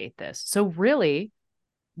substantiate this. So really,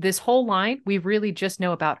 this whole line, we really just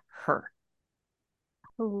know about her.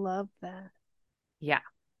 I love that. Yeah.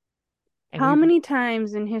 And how many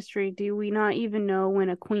times in history do we not even know when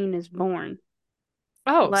a queen is born?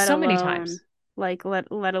 Oh, so many times. Like let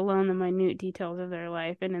alone the minute details of their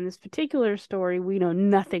life. And in this particular story, we know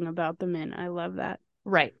nothing about the men. I love that.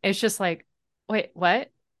 Right. It's just like, wait, what?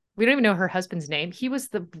 We don't even know her husband's name. He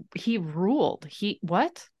ruled.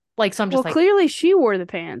 What? Like, so I'm just clearly she wore the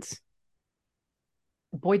pants.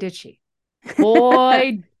 Boy, did she.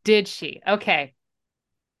 Boy, did she. Okay.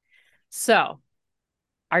 So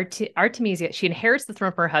Artemisia, she inherits the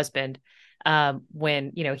throne from her husband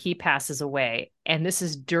when, he passes away. And this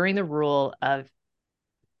is during the rule of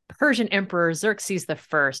Persian Emperor Xerxes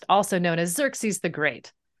I, also known as Xerxes the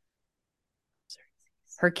Great.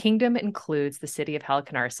 Her kingdom includes the city of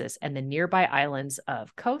Halicarnassus and the nearby islands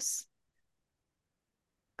of Kos,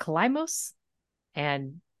 Kalymos,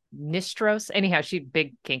 and Nistros. Anyhow,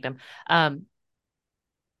 big kingdom.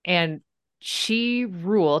 And she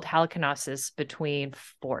ruled Halicarnassus between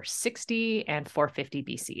 460 and 450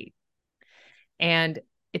 BC. And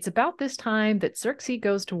it's about this time that Xerxes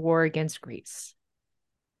goes to war against Greece.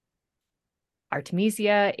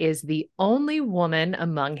 Artemisia is the only woman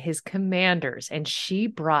among his commanders, and she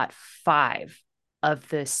brought 5 of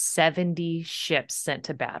the 70 ships sent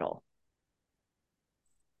to battle.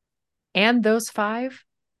 And those 5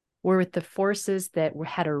 were with the forces that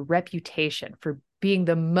had a reputation for being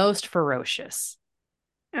the most ferocious.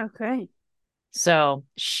 Okay. So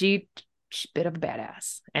she's a bit of a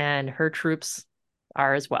badass, and her troops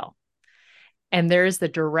are as well. And there's the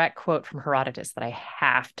direct quote from Herodotus that I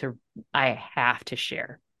have to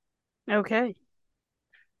share. Okay.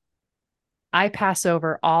 I pass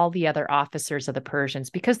over all the other officers of the Persians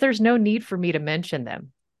because there's no need for me to mention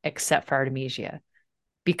them, except for Artemisia,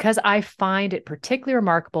 because I find it particularly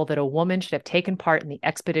remarkable that a woman should have taken part in the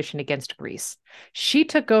expedition against Greece. She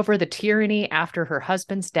took over the tyranny after her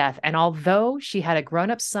husband's death, and although she had a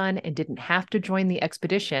grown-up son and didn't have to join the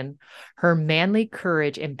expedition, her manly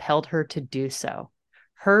courage impelled her to do so.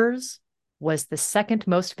 Hers was the second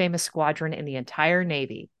most famous squadron in the entire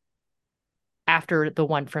navy, after the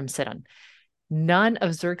one from Sidon. None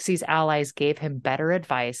of Xerxes' allies gave him better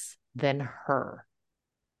advice than her.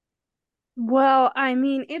 Well, I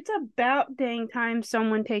mean, it's about dang time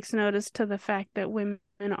someone takes notice to the fact that women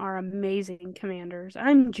are amazing commanders.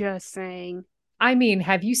 I'm just saying. I mean,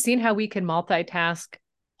 have you seen how we can multitask,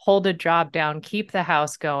 hold a job down, keep the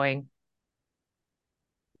house going,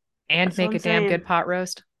 and make a damn good pot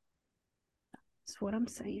roast? That's what I'm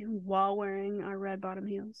saying, while wearing our red bottom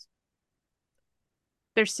heels.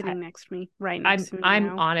 They're sitting next to me, right next to me I'm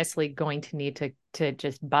now. honestly going to need to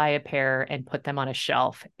just buy a pair and put them on a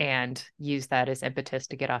shelf and use that as impetus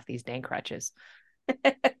to get off these dang crutches.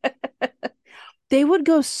 They would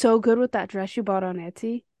go so good with that dress you bought on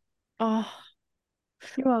Etsy. Oh,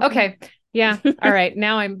 you're welcome. Okay. Yeah. All right.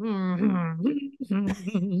 Now I'm.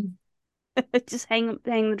 Just hang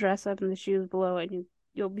the dress up and the shoes below it, and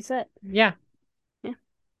you'll be set. Yeah. Yeah.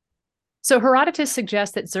 So Herodotus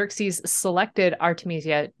suggests that Xerxes selected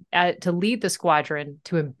Artemisia to lead the squadron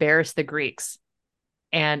to embarrass the Greeks.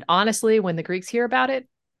 And honestly, when the Greeks hear about it,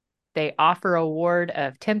 they offer a reward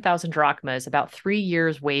of 10,000 drachmas, about 3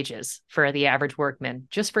 years' wages for the average workman,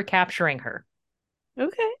 just for capturing her.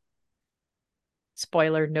 Okay.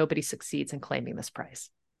 Spoiler, nobody succeeds in claiming this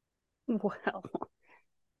prize. Well, of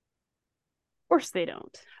course they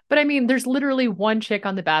don't. But I mean, there's literally one chick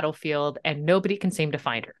on the battlefield and nobody can seem to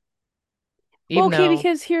find her.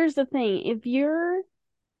 Because here's the thing.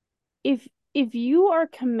 If you are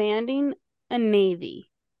commanding a navy,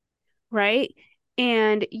 right?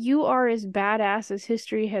 And you are as badass as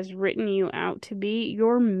history has written you out to be,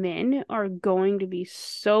 your men are going to be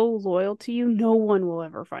so loyal to you, no one will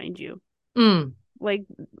ever find you. Like,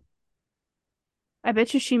 I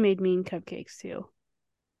bet you she made mean cupcakes too.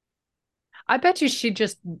 I bet you she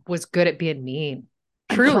just was good at being mean.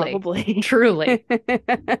 Truly. Probably. Truly.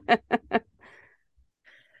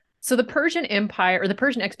 So the Persian Empire, or the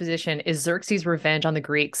Persian Exposition, is Xerxes' revenge on the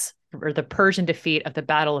Greeks for the Persian defeat of the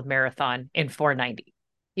Battle of Marathon in 490.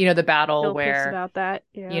 The battle Still where, about that.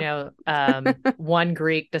 Yeah. One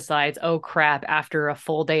Greek decides, oh crap, after a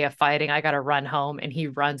full day of fighting, I got to run home. And he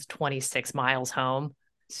runs 26 miles home.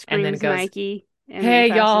 Screams and then goes, Nike. And hey,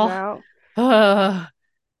 then y'all.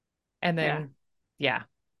 And then, yeah.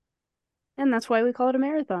 And that's why we call it a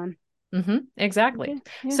marathon. Exactly. Okay,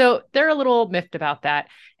 yeah. So they're a little miffed about that.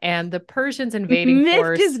 And the Persians invading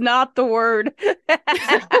force. Miffed is not the word.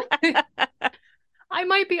 I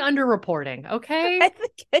might be underreporting. Okay. I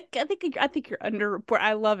think you're underreporting.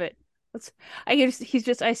 I love it.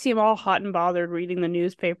 I see him all hot and bothered reading the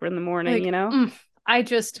newspaper in the morning,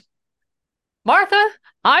 Martha,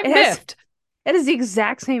 I'm miffed. It is the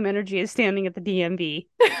exact same energy as standing at the DMV.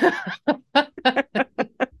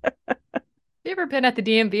 You ever been at the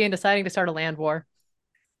DMV and deciding to start a land war?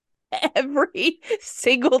 Every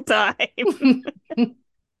single time.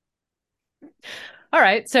 All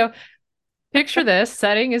right. So picture this.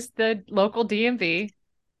 Setting is the local DMV.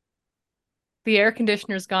 The air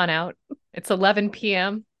conditioner's gone out. It's 11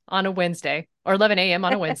 p.m. on a Wednesday, or 11 a.m.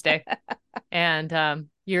 on a Wednesday. And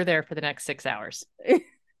you're there for the next 6 hours.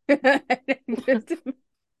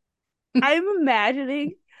 I'm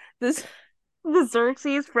imagining this the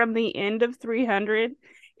Xerxes from the end of 300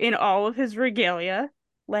 in all of his regalia,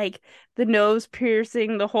 like the nose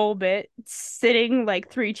piercing the whole bit, sitting like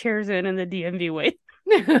 3 chairs in the DMV wait.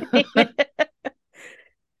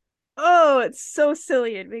 Oh, it's so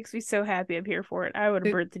silly. It makes me so happy. I'm here for it. I would have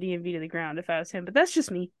The, burnt the DMV to the ground if I was him, but that's just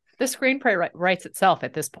me. the screenplay writes itself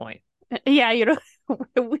at this point. Yeah,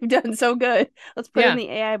 we've done so good. Let's put in Yeah,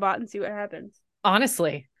 the AI bot and see what happens.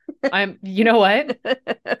 honestly, you know what?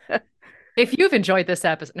 If you've enjoyed this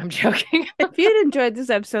episode, I'm joking. If you'd enjoyed this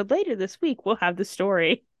episode, later this week, we'll have the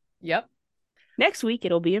story. Yep. Next week,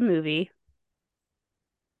 it'll be a movie.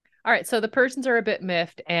 All right, so the Persians are a bit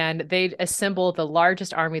miffed and they assemble the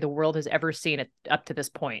largest army the world has ever seen up to this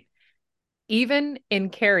point. Even in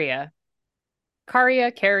Caria,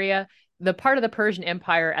 the part of the Persian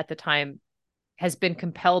Empire at the time has been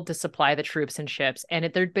compelled to supply the troops and ships, and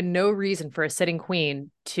there'd been no reason for a sitting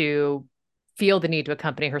queen to feel the need to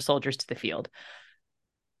accompany her soldiers to the field.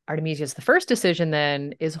 Artemisia's the first decision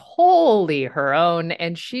then is wholly her own,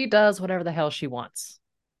 and she does whatever the hell she wants.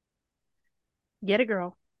 Get a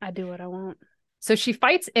girl. I do what I want. So she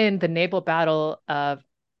fights in the naval battle of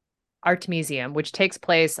Artemisium, which takes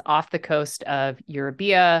place off the coast of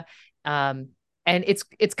Euboea. And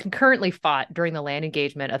it's concurrently fought during the land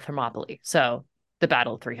engagement of Thermopylae. So the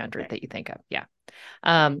Battle of 300 that you think of. Yeah.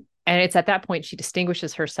 And it's at that point she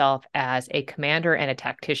distinguishes herself as a commander and a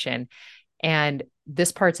tactician. And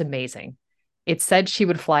this part's amazing. It said she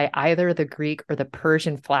would fly either the Greek or the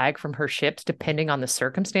Persian flag from her ships, depending on the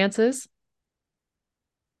circumstances,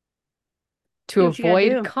 to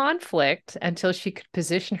avoid conflict until she could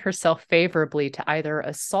position herself favorably to either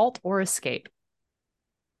assault or escape.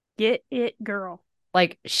 Get it, girl.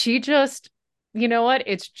 Like she just, you know what?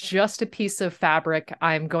 It's just a piece of fabric.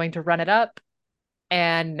 I'm going to run it up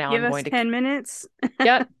and now Give I'm us going to 10 minutes.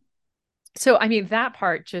 Yep. So, I mean, that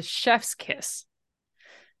part just chef's kiss.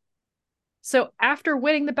 So after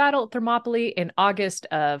winning the battle at Thermopylae in August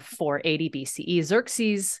of 480 BCE,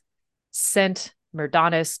 Xerxes sent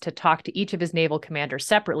Myrdanus to talk to each of his naval commanders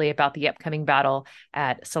separately about the upcoming battle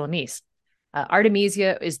at Salamis.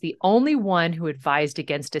 Artemisia is the only one who advised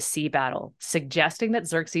against a sea battle, suggesting that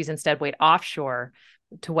Xerxes instead wait offshore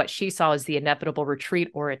to what she saw as the inevitable retreat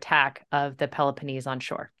or attack of the Peloponnese on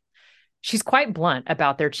shore. She's quite blunt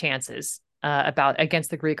about their chances against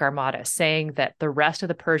the Greek armada, saying that the rest of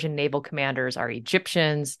the Persian naval commanders are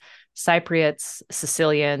Egyptians, Cypriots,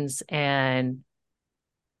 Sicilians, and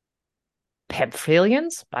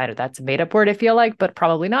Pamphylians. That's a made-up word, I feel like, but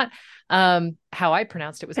probably not. How I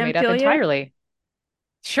pronounced it was made up entirely.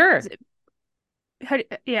 Sure.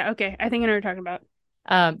 Yeah, okay. I think I know what you're talking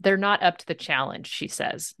about. They're not up to the challenge, she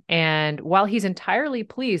says. And while he's entirely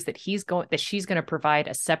pleased that she's going to provide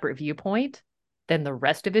a separate viewpoint than the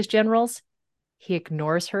rest of his generals, he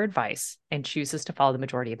ignores her advice and chooses to follow the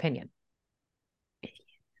majority opinion.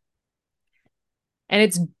 And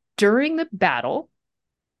it's during the battle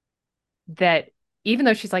that even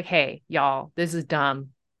though she's like, hey, y'all, this is dumb.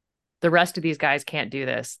 The rest of these guys can't do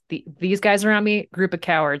this. These guys around me, group of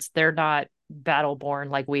cowards, they're not battle born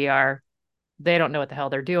like we are. They don't know what the hell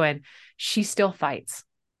they're doing. She still fights.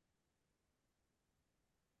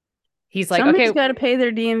 He's like, somebody's okay, got to pay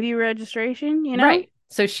their DMV registration, you know? Right.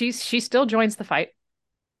 So she still joins the fight.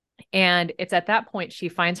 And it's at that point she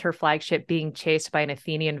finds her flagship being chased by an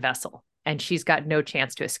Athenian vessel, and she's got no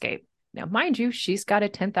chance to escape. Now, mind you, she's got a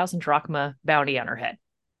 10,000 drachma bounty on her head.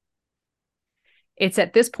 It's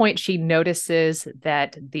at this point she notices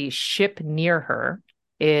that the ship near her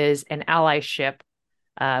is an ally ship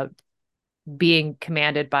being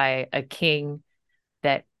commanded by a king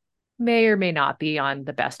that may or may not be on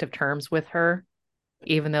the best of terms with her,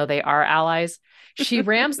 even though they are allies. She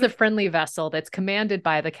rams the friendly vessel that's commanded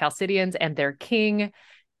by the Chalcidians and their king,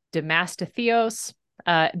 Damastheos.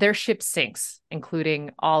 Their ship sinks,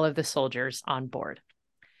 including all of the soldiers on board.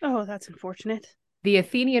 Oh, that's unfortunate. The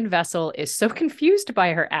Athenian vessel is so confused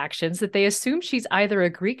by her actions that they assume she's either a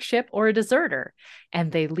Greek ship or a deserter,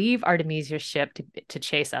 and they leave Artemisia's ship to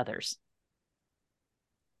chase others.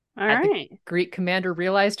 All right. The Greek commander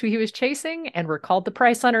realized who he was chasing and recalled the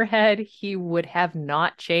price on her head, he would have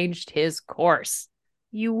not changed his course.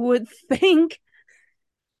 You would think.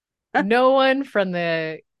 No one from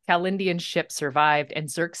the Calindian ship survived,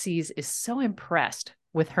 and Xerxes is so impressed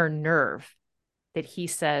with her nerve that he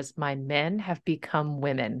says, my men have become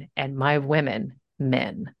women and my women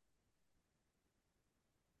men.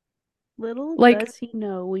 Little does he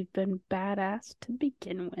know we've been badass to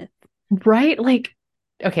begin with. Right? Like,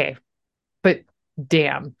 okay, but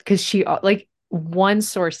damn, because one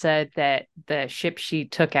source said that the ship she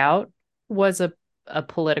took out was a a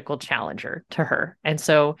political challenger to her. And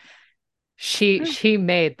so she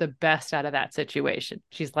made the best out of that situation.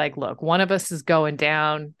 She's like, look, one of us is going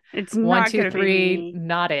down. It's One, not two, going to be three, me.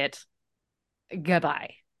 not it.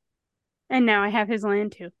 Goodbye. And now I have his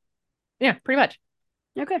land too. Yeah, pretty much.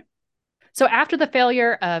 Okay. So after the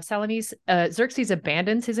failure of Salamis, Xerxes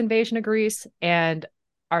abandons his invasion of Greece, and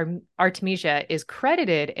Artemisia is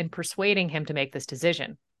credited in persuading him to make this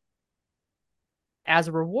decision. As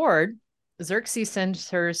a reward, Xerxes sends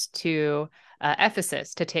her to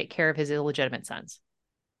Ephesus to take care of his illegitimate sons.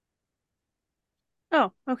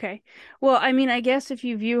 Oh, okay. Well, I mean, I guess if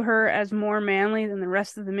you view her as more manly than the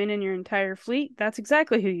rest of the men in your entire fleet, that's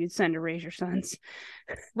exactly who you'd send to raise your sons.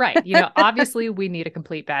 Right. Obviously, we need a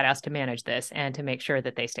complete badass to manage this and to make sure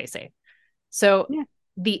that they stay safe. So Yeah.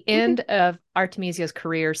 the Okay. end of Artemisia's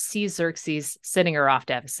career sees Xerxes sending her off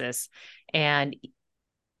to Ephesus. And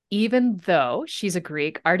even though she's a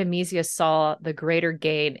Greek, Artemisia saw the greater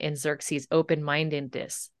gain in Xerxes'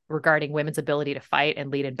 open-mindedness regarding women's ability to fight and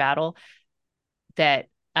lead in battle, that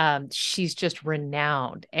she's just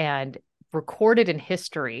renowned and recorded in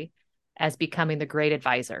history as becoming the great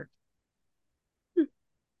advisor.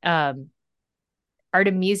 Um,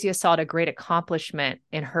 Artemisia saw a great accomplishment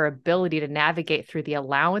in her ability to navigate through the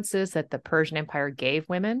allowances that the Persian Empire gave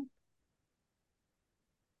women.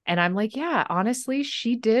 And I'm like, yeah, honestly,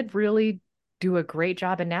 she did really do a great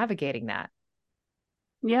job in navigating that.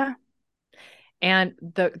 Yeah. And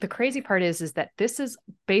the crazy part is that this is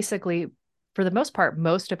basically, for the most part,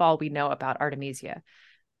 most of all we know about Artemisia.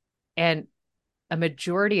 And a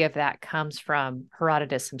majority of that comes from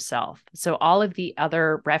Herodotus himself. So all of the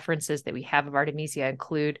other references that we have of Artemisia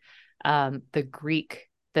include the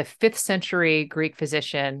 5th century Greek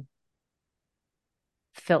physician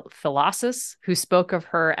Philosopher, who spoke of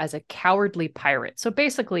her as a cowardly pirate. So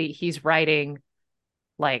basically, he's writing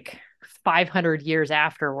like 500 years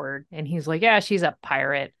afterward, and he's like, yeah, she's a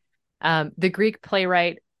pirate. The Greek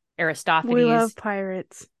playwright We love Aristophanes.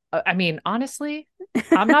 pirates. I mean, honestly,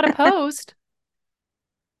 I'm not opposed.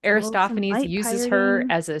 A little some Aristophanes light uses her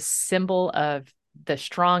pirating. as a symbol of the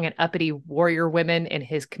strong and uppity warrior women in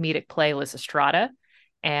his comedic play Lysistrata.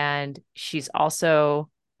 And she's also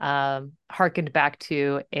harkened back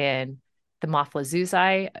to in the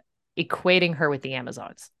Mothla equating her with the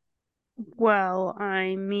Amazons. Well,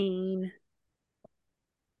 I mean,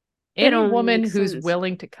 it Any only woman makes who's sense.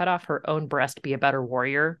 willing to cut off her own breast to be a better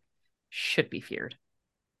warrior should be feared.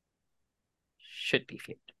 Should be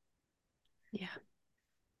feared. Yeah.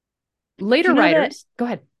 Do Later you know that? writers, go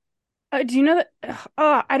ahead. Do you know that?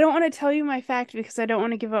 Oh, I don't want to tell you my fact because I don't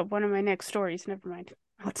want to give up one of my next stories. Never mind.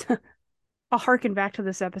 I'll harken back to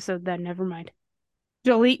this episode then. Never mind.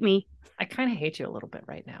 Delete me. I kind of hate you a little bit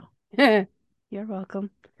right now. You're welcome.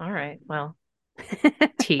 All right. Well,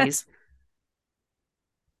 tease.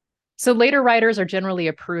 So later writers are generally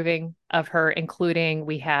approving of her, including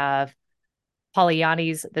we have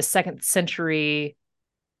Polyaenes, the 2nd century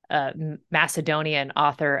Macedonian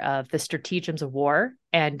author of the Stratagems of War,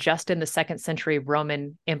 and Justin, the 2nd century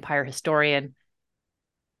Roman Empire historian.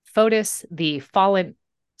 Fotis, the fallen.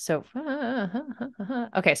 So,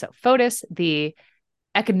 okay, so Fotis, the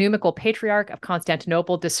economical patriarch of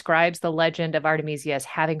Constantinople, describes the legend of Artemisia as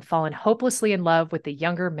having fallen hopelessly in love with the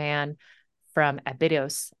younger man from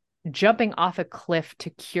Abydos, jumping off a cliff to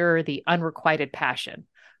cure the unrequited passion.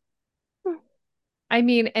 I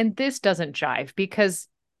mean, and this doesn't jive because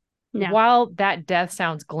No. while that death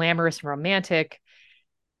sounds glamorous and romantic,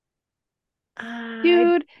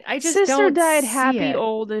 Dude, I just sister don't died see happy it,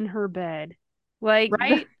 old in her bed. Like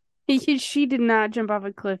right? she did not jump off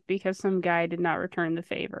a cliff because some guy did not return the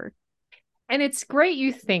favor. And it's great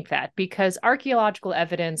you think that because archaeological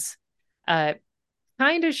evidence uh,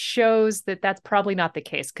 kind of shows that that's probably not the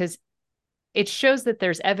case because it shows that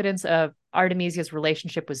there's evidence of Artemisia's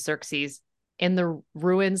relationship with Xerxes in the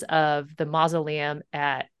ruins of the mausoleum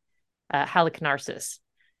at Halicarnassus.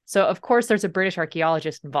 So, of course, there's a British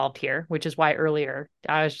archaeologist involved here, which is why earlier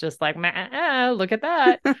I was just like, look at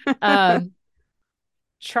that. Um,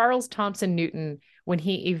 Charles Thompson Newton, when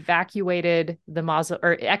he evacuated the mausoleum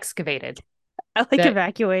or excavated I like the,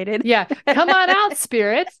 evacuated. yeah, come on out,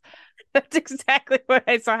 spirits. That's exactly what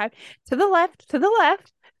I saw. To the left, to the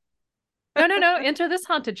left. No, no, no, enter this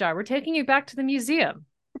haunted jar. We're taking you back to the museum.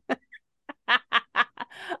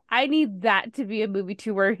 I need that to be a movie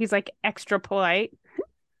too, where he's like extra polite.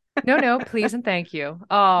 No, no, please and thank you.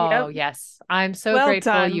 Oh, Yep. yes. I'm so Well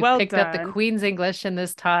grateful done. you Well picked up the done. Queen's English in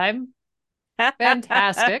this time.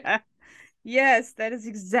 Fantastic. Yes, that is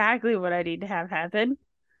exactly what I need to have happen.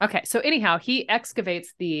 Okay, so anyhow, he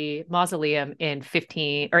excavates the mausoleum in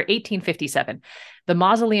 1857. The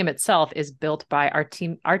mausoleum itself is built by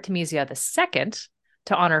Artemisia II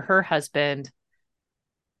to honor her husband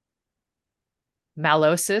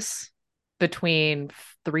Malosus between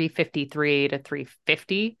 353 to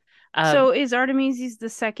 350. So is Artemisi's the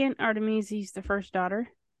second, Artemisi's the first daughter?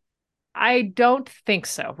 I don't think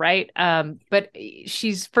so, right? But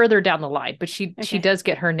she's further down the line, but she Okay. does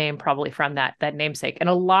get her name probably from that namesake. And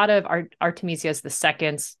a lot of Artemisia's the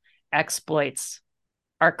second's exploits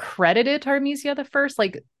are credited to Artemisia the first.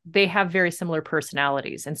 Like they have very similar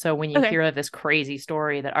personalities. And so when you Okay. hear of this crazy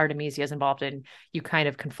story that Artemisia is involved in, you kind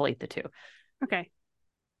of conflate the two. Okay.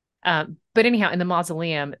 But anyhow, in the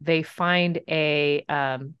mausoleum, they find a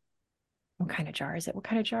what kind of jar is it? What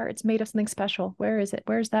kind of jar? It's made of something special. Where is it?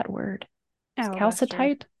 Where's that word? Is Alabaster.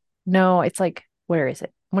 calcitite? No, it's like, where is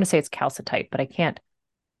it? I want to say it's calcitite, but I can't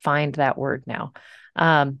find that word now.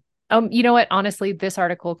 You know what? Honestly, this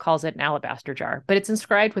article calls it an alabaster jar, but it's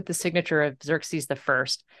inscribed with the signature of Xerxes the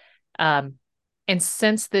First. And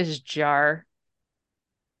since this jar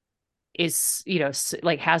is,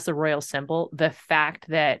 like has the royal symbol, the fact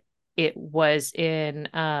that it was in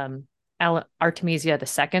Artemisia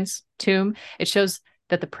II's tomb, it shows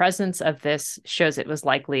that the presence of this shows it was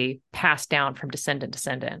likely passed down from descendant to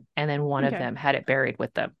descendant, and then one of Okay. them had it buried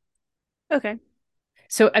with them. Okay.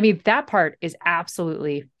 So, I mean, that part is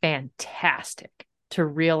absolutely fantastic to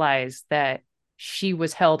realize that she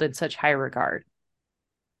was held in such high regard.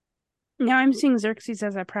 Now I'm seeing Xerxes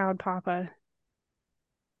as a proud papa.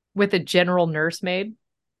 With a general nursemaid.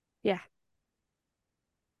 Yeah.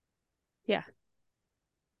 Yeah.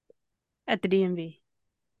 At the DMV.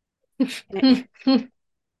 Way to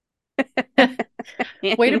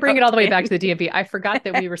Handing bring it out all the way back to the candy. DMV. I forgot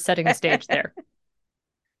that we were setting the stage there.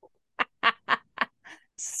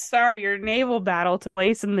 Sorry, your naval battle took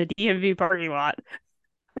place in the DMV parking lot.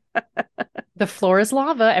 The floor is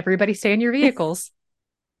lava. Everybody stay in your vehicles.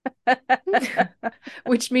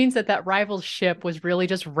 Which means that rival ship was really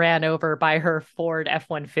just ran over by her Ford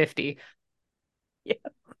F-150. Yeah.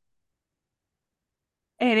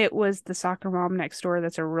 And it was the soccer mom next door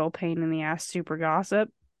that's a real pain in the ass, super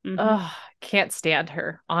gossip. Mm-hmm. Oh, can't stand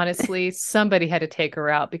her. Honestly, somebody had to take her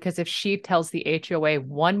out because if she tells the HOA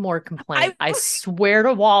one more I complaint, I swear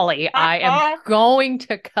to Wally, I am going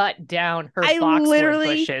to cut down her I boxwood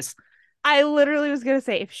literally bushes. I literally was gonna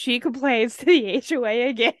say if she complains to the HOA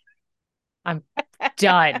again. I'm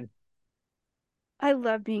done. I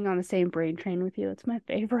love being on the same brain train with you. It's my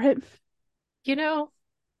favorite. You know,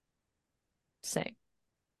 same.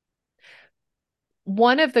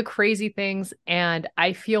 One of the crazy things, and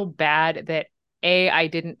I feel bad that I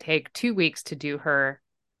didn't take 2 weeks to do her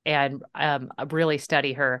and really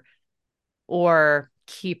study her or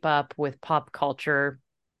keep up with pop culture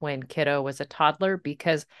when Kiddo was a toddler,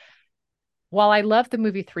 because while I love the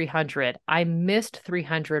movie 300, I missed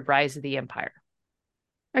 300 Rise of the Empire.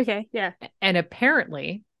 Okay, yeah. And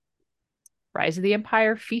apparently, Rise of the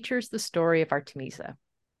Empire features the story of Artemisia.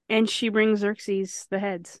 And she brings Xerxes the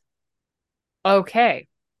heads. Okay.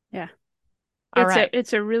 Yeah. All right.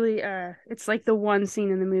 It's a really it's like the one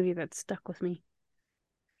scene in the movie that stuck with me.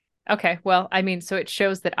 Okay. Well, I mean, so it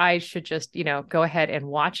shows that I should just, go ahead and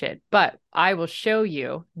watch it, but I will show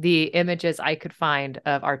you the images I could find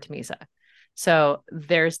of Artemisia. So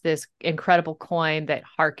there's this incredible coin that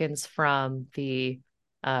harkens from the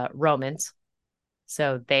Romans.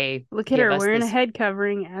 So they Look at give her us wearing a this, head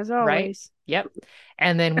covering as right? always. Yep.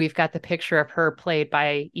 And then we've got the picture of her played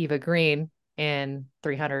by Eva Green in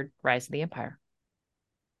 300 Rise of the Empire.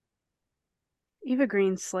 Eva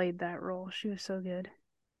Green slayed that role. She was so good.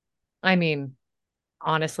 I mean,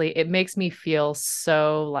 honestly, it makes me feel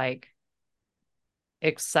so like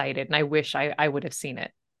excited, and I wish I would have seen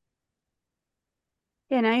it.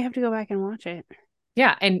 Yeah, now you have to go back and watch it.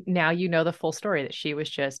 Yeah, and now you know the full story that she was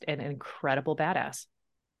just an incredible badass.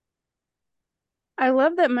 I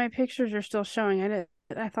love that my pictures are still showing.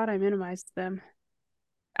 I thought I minimized them.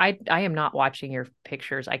 I am not watching your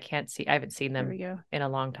pictures. I haven't seen There we them go. in a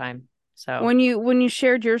long time. So, When you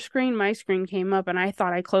shared your screen, my screen came up and I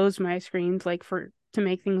thought I closed my screens like for to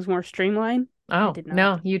make things more streamlined. I oh, did not.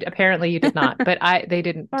 no, you did not, but they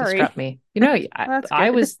didn't Sorry. disrupt me. That's I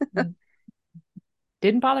good. was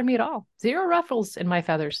didn't bother me at all. Zero ruffles in my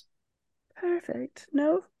feathers. Perfect.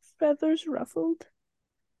 No feathers ruffled.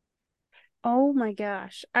 Oh my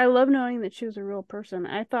gosh. I love knowing that she was a real person.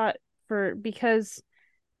 I thought because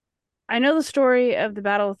I know the story of the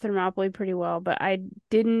Battle of Thermopylae pretty well, but I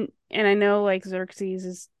didn't, and I know like Xerxes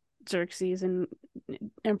is Xerxes and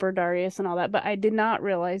Emperor Darius and all that, but I did not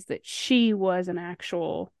realize that she was an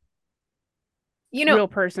actual You know, Real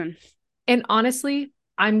person. and honestly,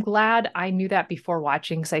 I'm glad I knew that before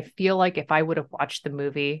watching because I feel like if I would have watched the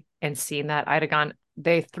movie and seen that, I'd have gone,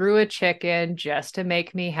 they threw a chicken just to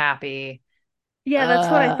make me happy. Yeah, that's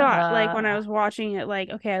what I thought. Like when I Uh, was watching it, like,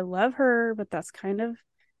 okay, I love her, but that's kind of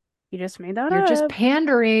you just made that you're just up.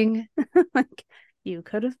 pandering. Like you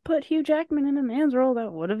could have put Hugh Jackman in a man's role.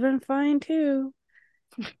 That would have been fine too.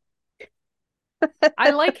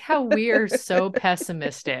 I like how we are so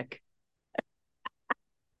pessimistic.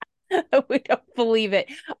 We don't believe it.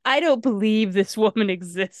 I don't believe this woman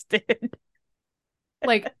existed.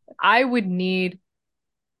 Like, I would need,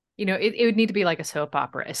 it would need to be like a soap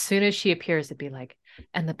opera. As soon as she appears, it'd be like,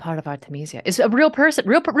 and the part of Artemisia is a real person,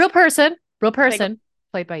 real Like person,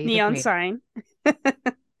 played by Eva neon Green. sign.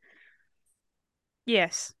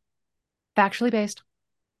 Yes. Factually based,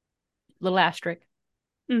 little asterisk.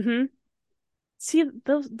 Mm-hmm. See,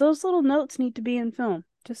 those little notes need to be in film.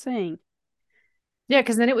 Just saying. Yeah,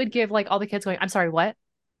 because then it would give like all the kids going, I'm sorry, what?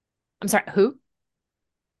 I'm sorry, who?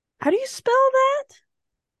 How do you spell that?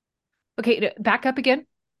 Okay, back up again.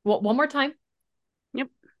 One more time. Yep.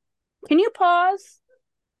 Can you pause?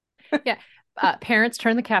 Yeah. Parents,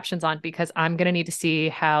 turn the captions on because I'm going to need to see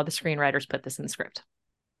how the screenwriters put this in the script.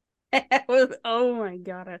 Oh my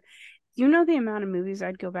God. You know the amount of movies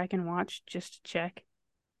I'd go back and watch just to check?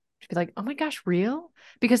 To be like, oh my gosh, real?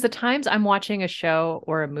 Because the times I'm watching a show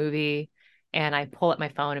or a movie and I pull up my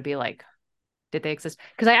phone and be like, did they exist?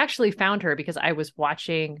 Because I actually found her because I was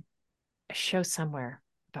watching a show somewhere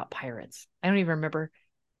about pirates. I don't even remember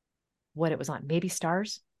what it was on. Maybe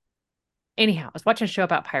Stars. Anyhow, I was watching a show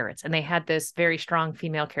about pirates, and they had this very strong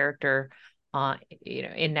female character,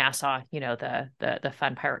 in Nassau, the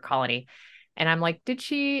fun pirate colony. And I'm like, did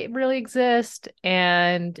she really exist?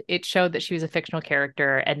 And it showed that she was a fictional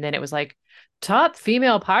character, and then it was like, top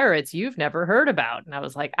female pirates you've never heard about, and I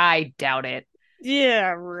was like, I doubt it.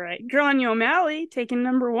 Yeah, right. Granny O'Malley taking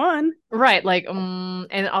number one. Right, like,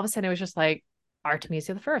 and all of a sudden it was just like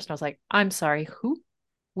Artemisia the First. And I was like, I'm sorry, who?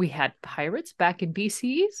 We had pirates back in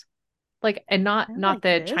BC's? Like, and not I not like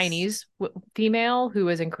the this. Chinese female who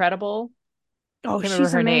was incredible. Oh, Can't remember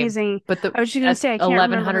she's her name, amazing. but the I was just gonna as say I can't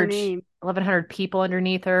remember her 1100 name. 1100 people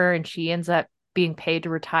underneath her, and she ends up being paid to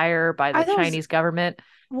retire by the I thought it Chinese government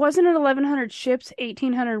wasn't it 1,100 ships,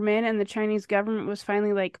 1,800 men, and the Chinese government was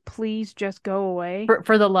finally like, please just go away.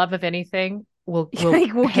 for the love of anything. We'll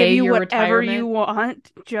Like, we'll give pay you your whatever you retirement.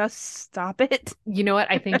 want. Just stop it. You know what?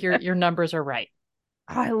 I think your numbers are right.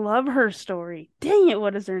 I love her story. Dang it,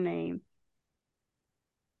 what is her name?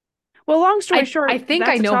 Well, long story I short, think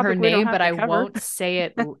I that's a know her topic we don't name, have but to I cover. won't say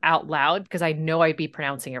it out loud because I know I'd be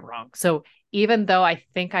pronouncing it wrong. So even though I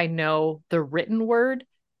think I know the written word,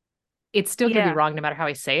 it's still going to be Yeah, wrong no matter how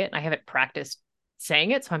I say it. And I haven't practiced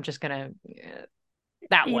saying it, so I'm just going to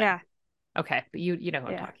that one. yeah, Okay, but you know who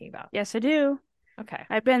I'm yeah. talking about. Yes, I do. Okay,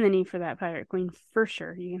 I bend the knee for that pirate queen for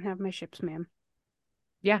sure. You can have my ships, ma'am.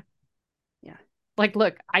 yeah. Yeah. Like,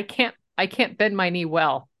 look, I can't bend my knee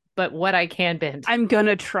well, but what I can bend, I'm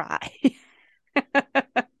gonna try.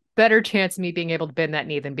 better chance of me being able to bend that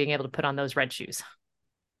knee than being able to put on those red shoes.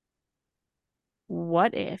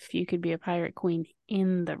 What if you could be a pirate queen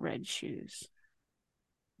in the red shoes?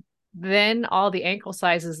 Then all the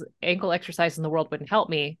ankle exercise in the world wouldn't help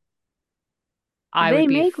me. I They would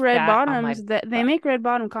be make red fat on my bottoms that they butt. make red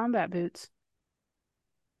bottom combat boots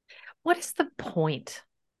What is the point?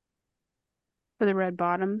 for the red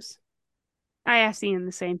bottoms. I asked Ian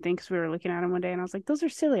the same thing because we were looking at them one day, and I was like, "Those are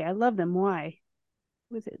silly. I love them. Why?"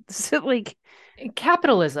 With it, like,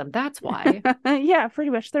 Capitalism, that's why. yeah, pretty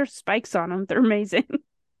much. There's spikes on them. They're amazing.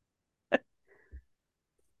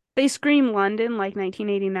 They scream London like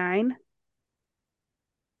 1989.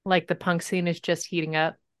 Like the punk scene is just heating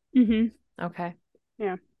up. Mm-hmm. Okay.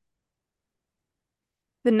 Yeah.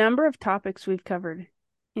 The number of topics we've covered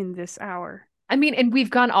in this hour. I mean, and we've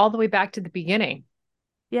gone all the way back to the beginning.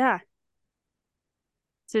 Yeah.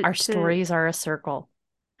 Our To stories are a circle.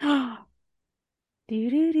 do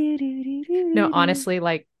do do do do No, do do. honestly,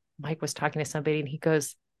 like Mike was talking to somebody and he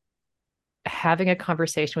goes, having a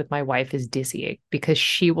conversation with my wife is dizzying because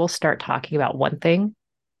she will start talking about one thing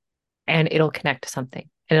and it'll connect to something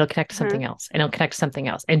and it'll connect to Huh? something else and it'll connect to something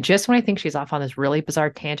else. And just when I think she's off on this really bizarre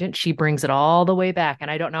tangent, she brings it all the way back. And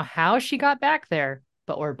I don't know how she got back there,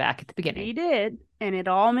 but we're back at the beginning. She did, and it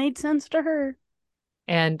all made sense to her.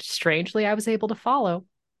 And strangely, I was able to follow,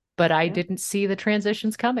 but I Yep. didn't see the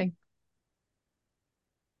transitions coming.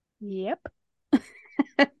 Yep.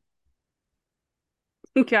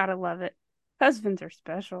 Gotta love it. Husbands are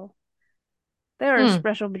special. They're a Mm.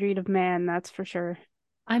 special breed of man, that's for sure.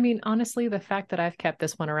 I mean, honestly, the fact that I've kept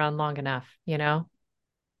this one around long enough,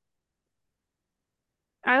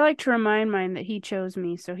 I like to remind mine that he chose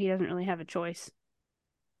me, so he doesn't really have a choice.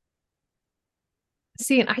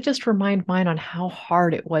 See, and I just remind mine on how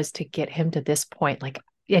hard it was to get him to this point. Like,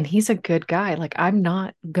 and he's a good guy. Like, I'm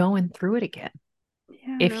not going through it again.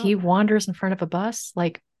 Yeah, If no. he wanders in front of a bus,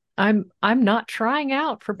 like I'm not trying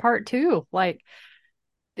out for part two. Like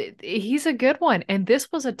he's a good one. And this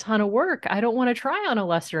was a ton of work. I don't want to try on a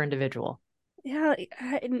lesser individual. Yeah,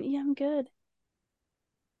 yeah, I'm good.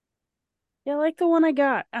 Yeah, I like the one I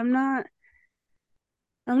got. I'm not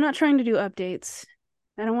trying to do updates.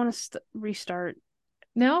 I don't want to restart.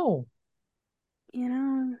 No. You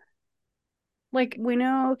know, Like, we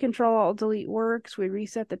know Control Alt Delete works. We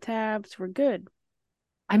reset the tabs. We're good.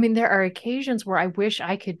 I mean, there are occasions where I wish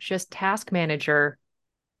I could just task manager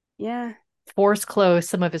Yeah, force close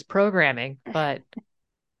some of his programming, but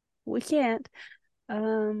we can't.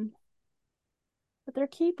 Um, but they're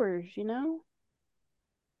keepers, you know?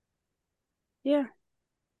 Yeah.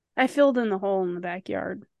 I filled in the hole in the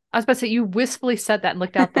backyard. I was about to say you wistfully said that and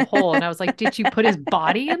looked out the hole. And I was like, did you put his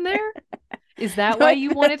body in there? Is that why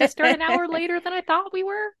you wanted to start an hour later than I thought we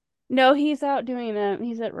were? No, he's out doing that.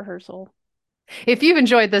 He's at rehearsal. If you've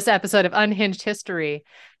enjoyed this episode of Unhinged History,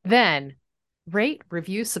 then rate,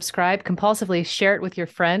 review, subscribe, compulsively share it with your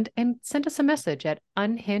friend, and send us a message at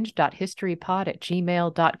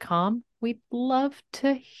unhinged.historypod@gmail.com. We'd love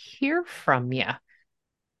to hear from you.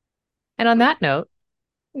 And on that note,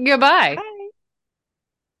 goodbye. Bye.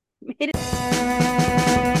 Made it.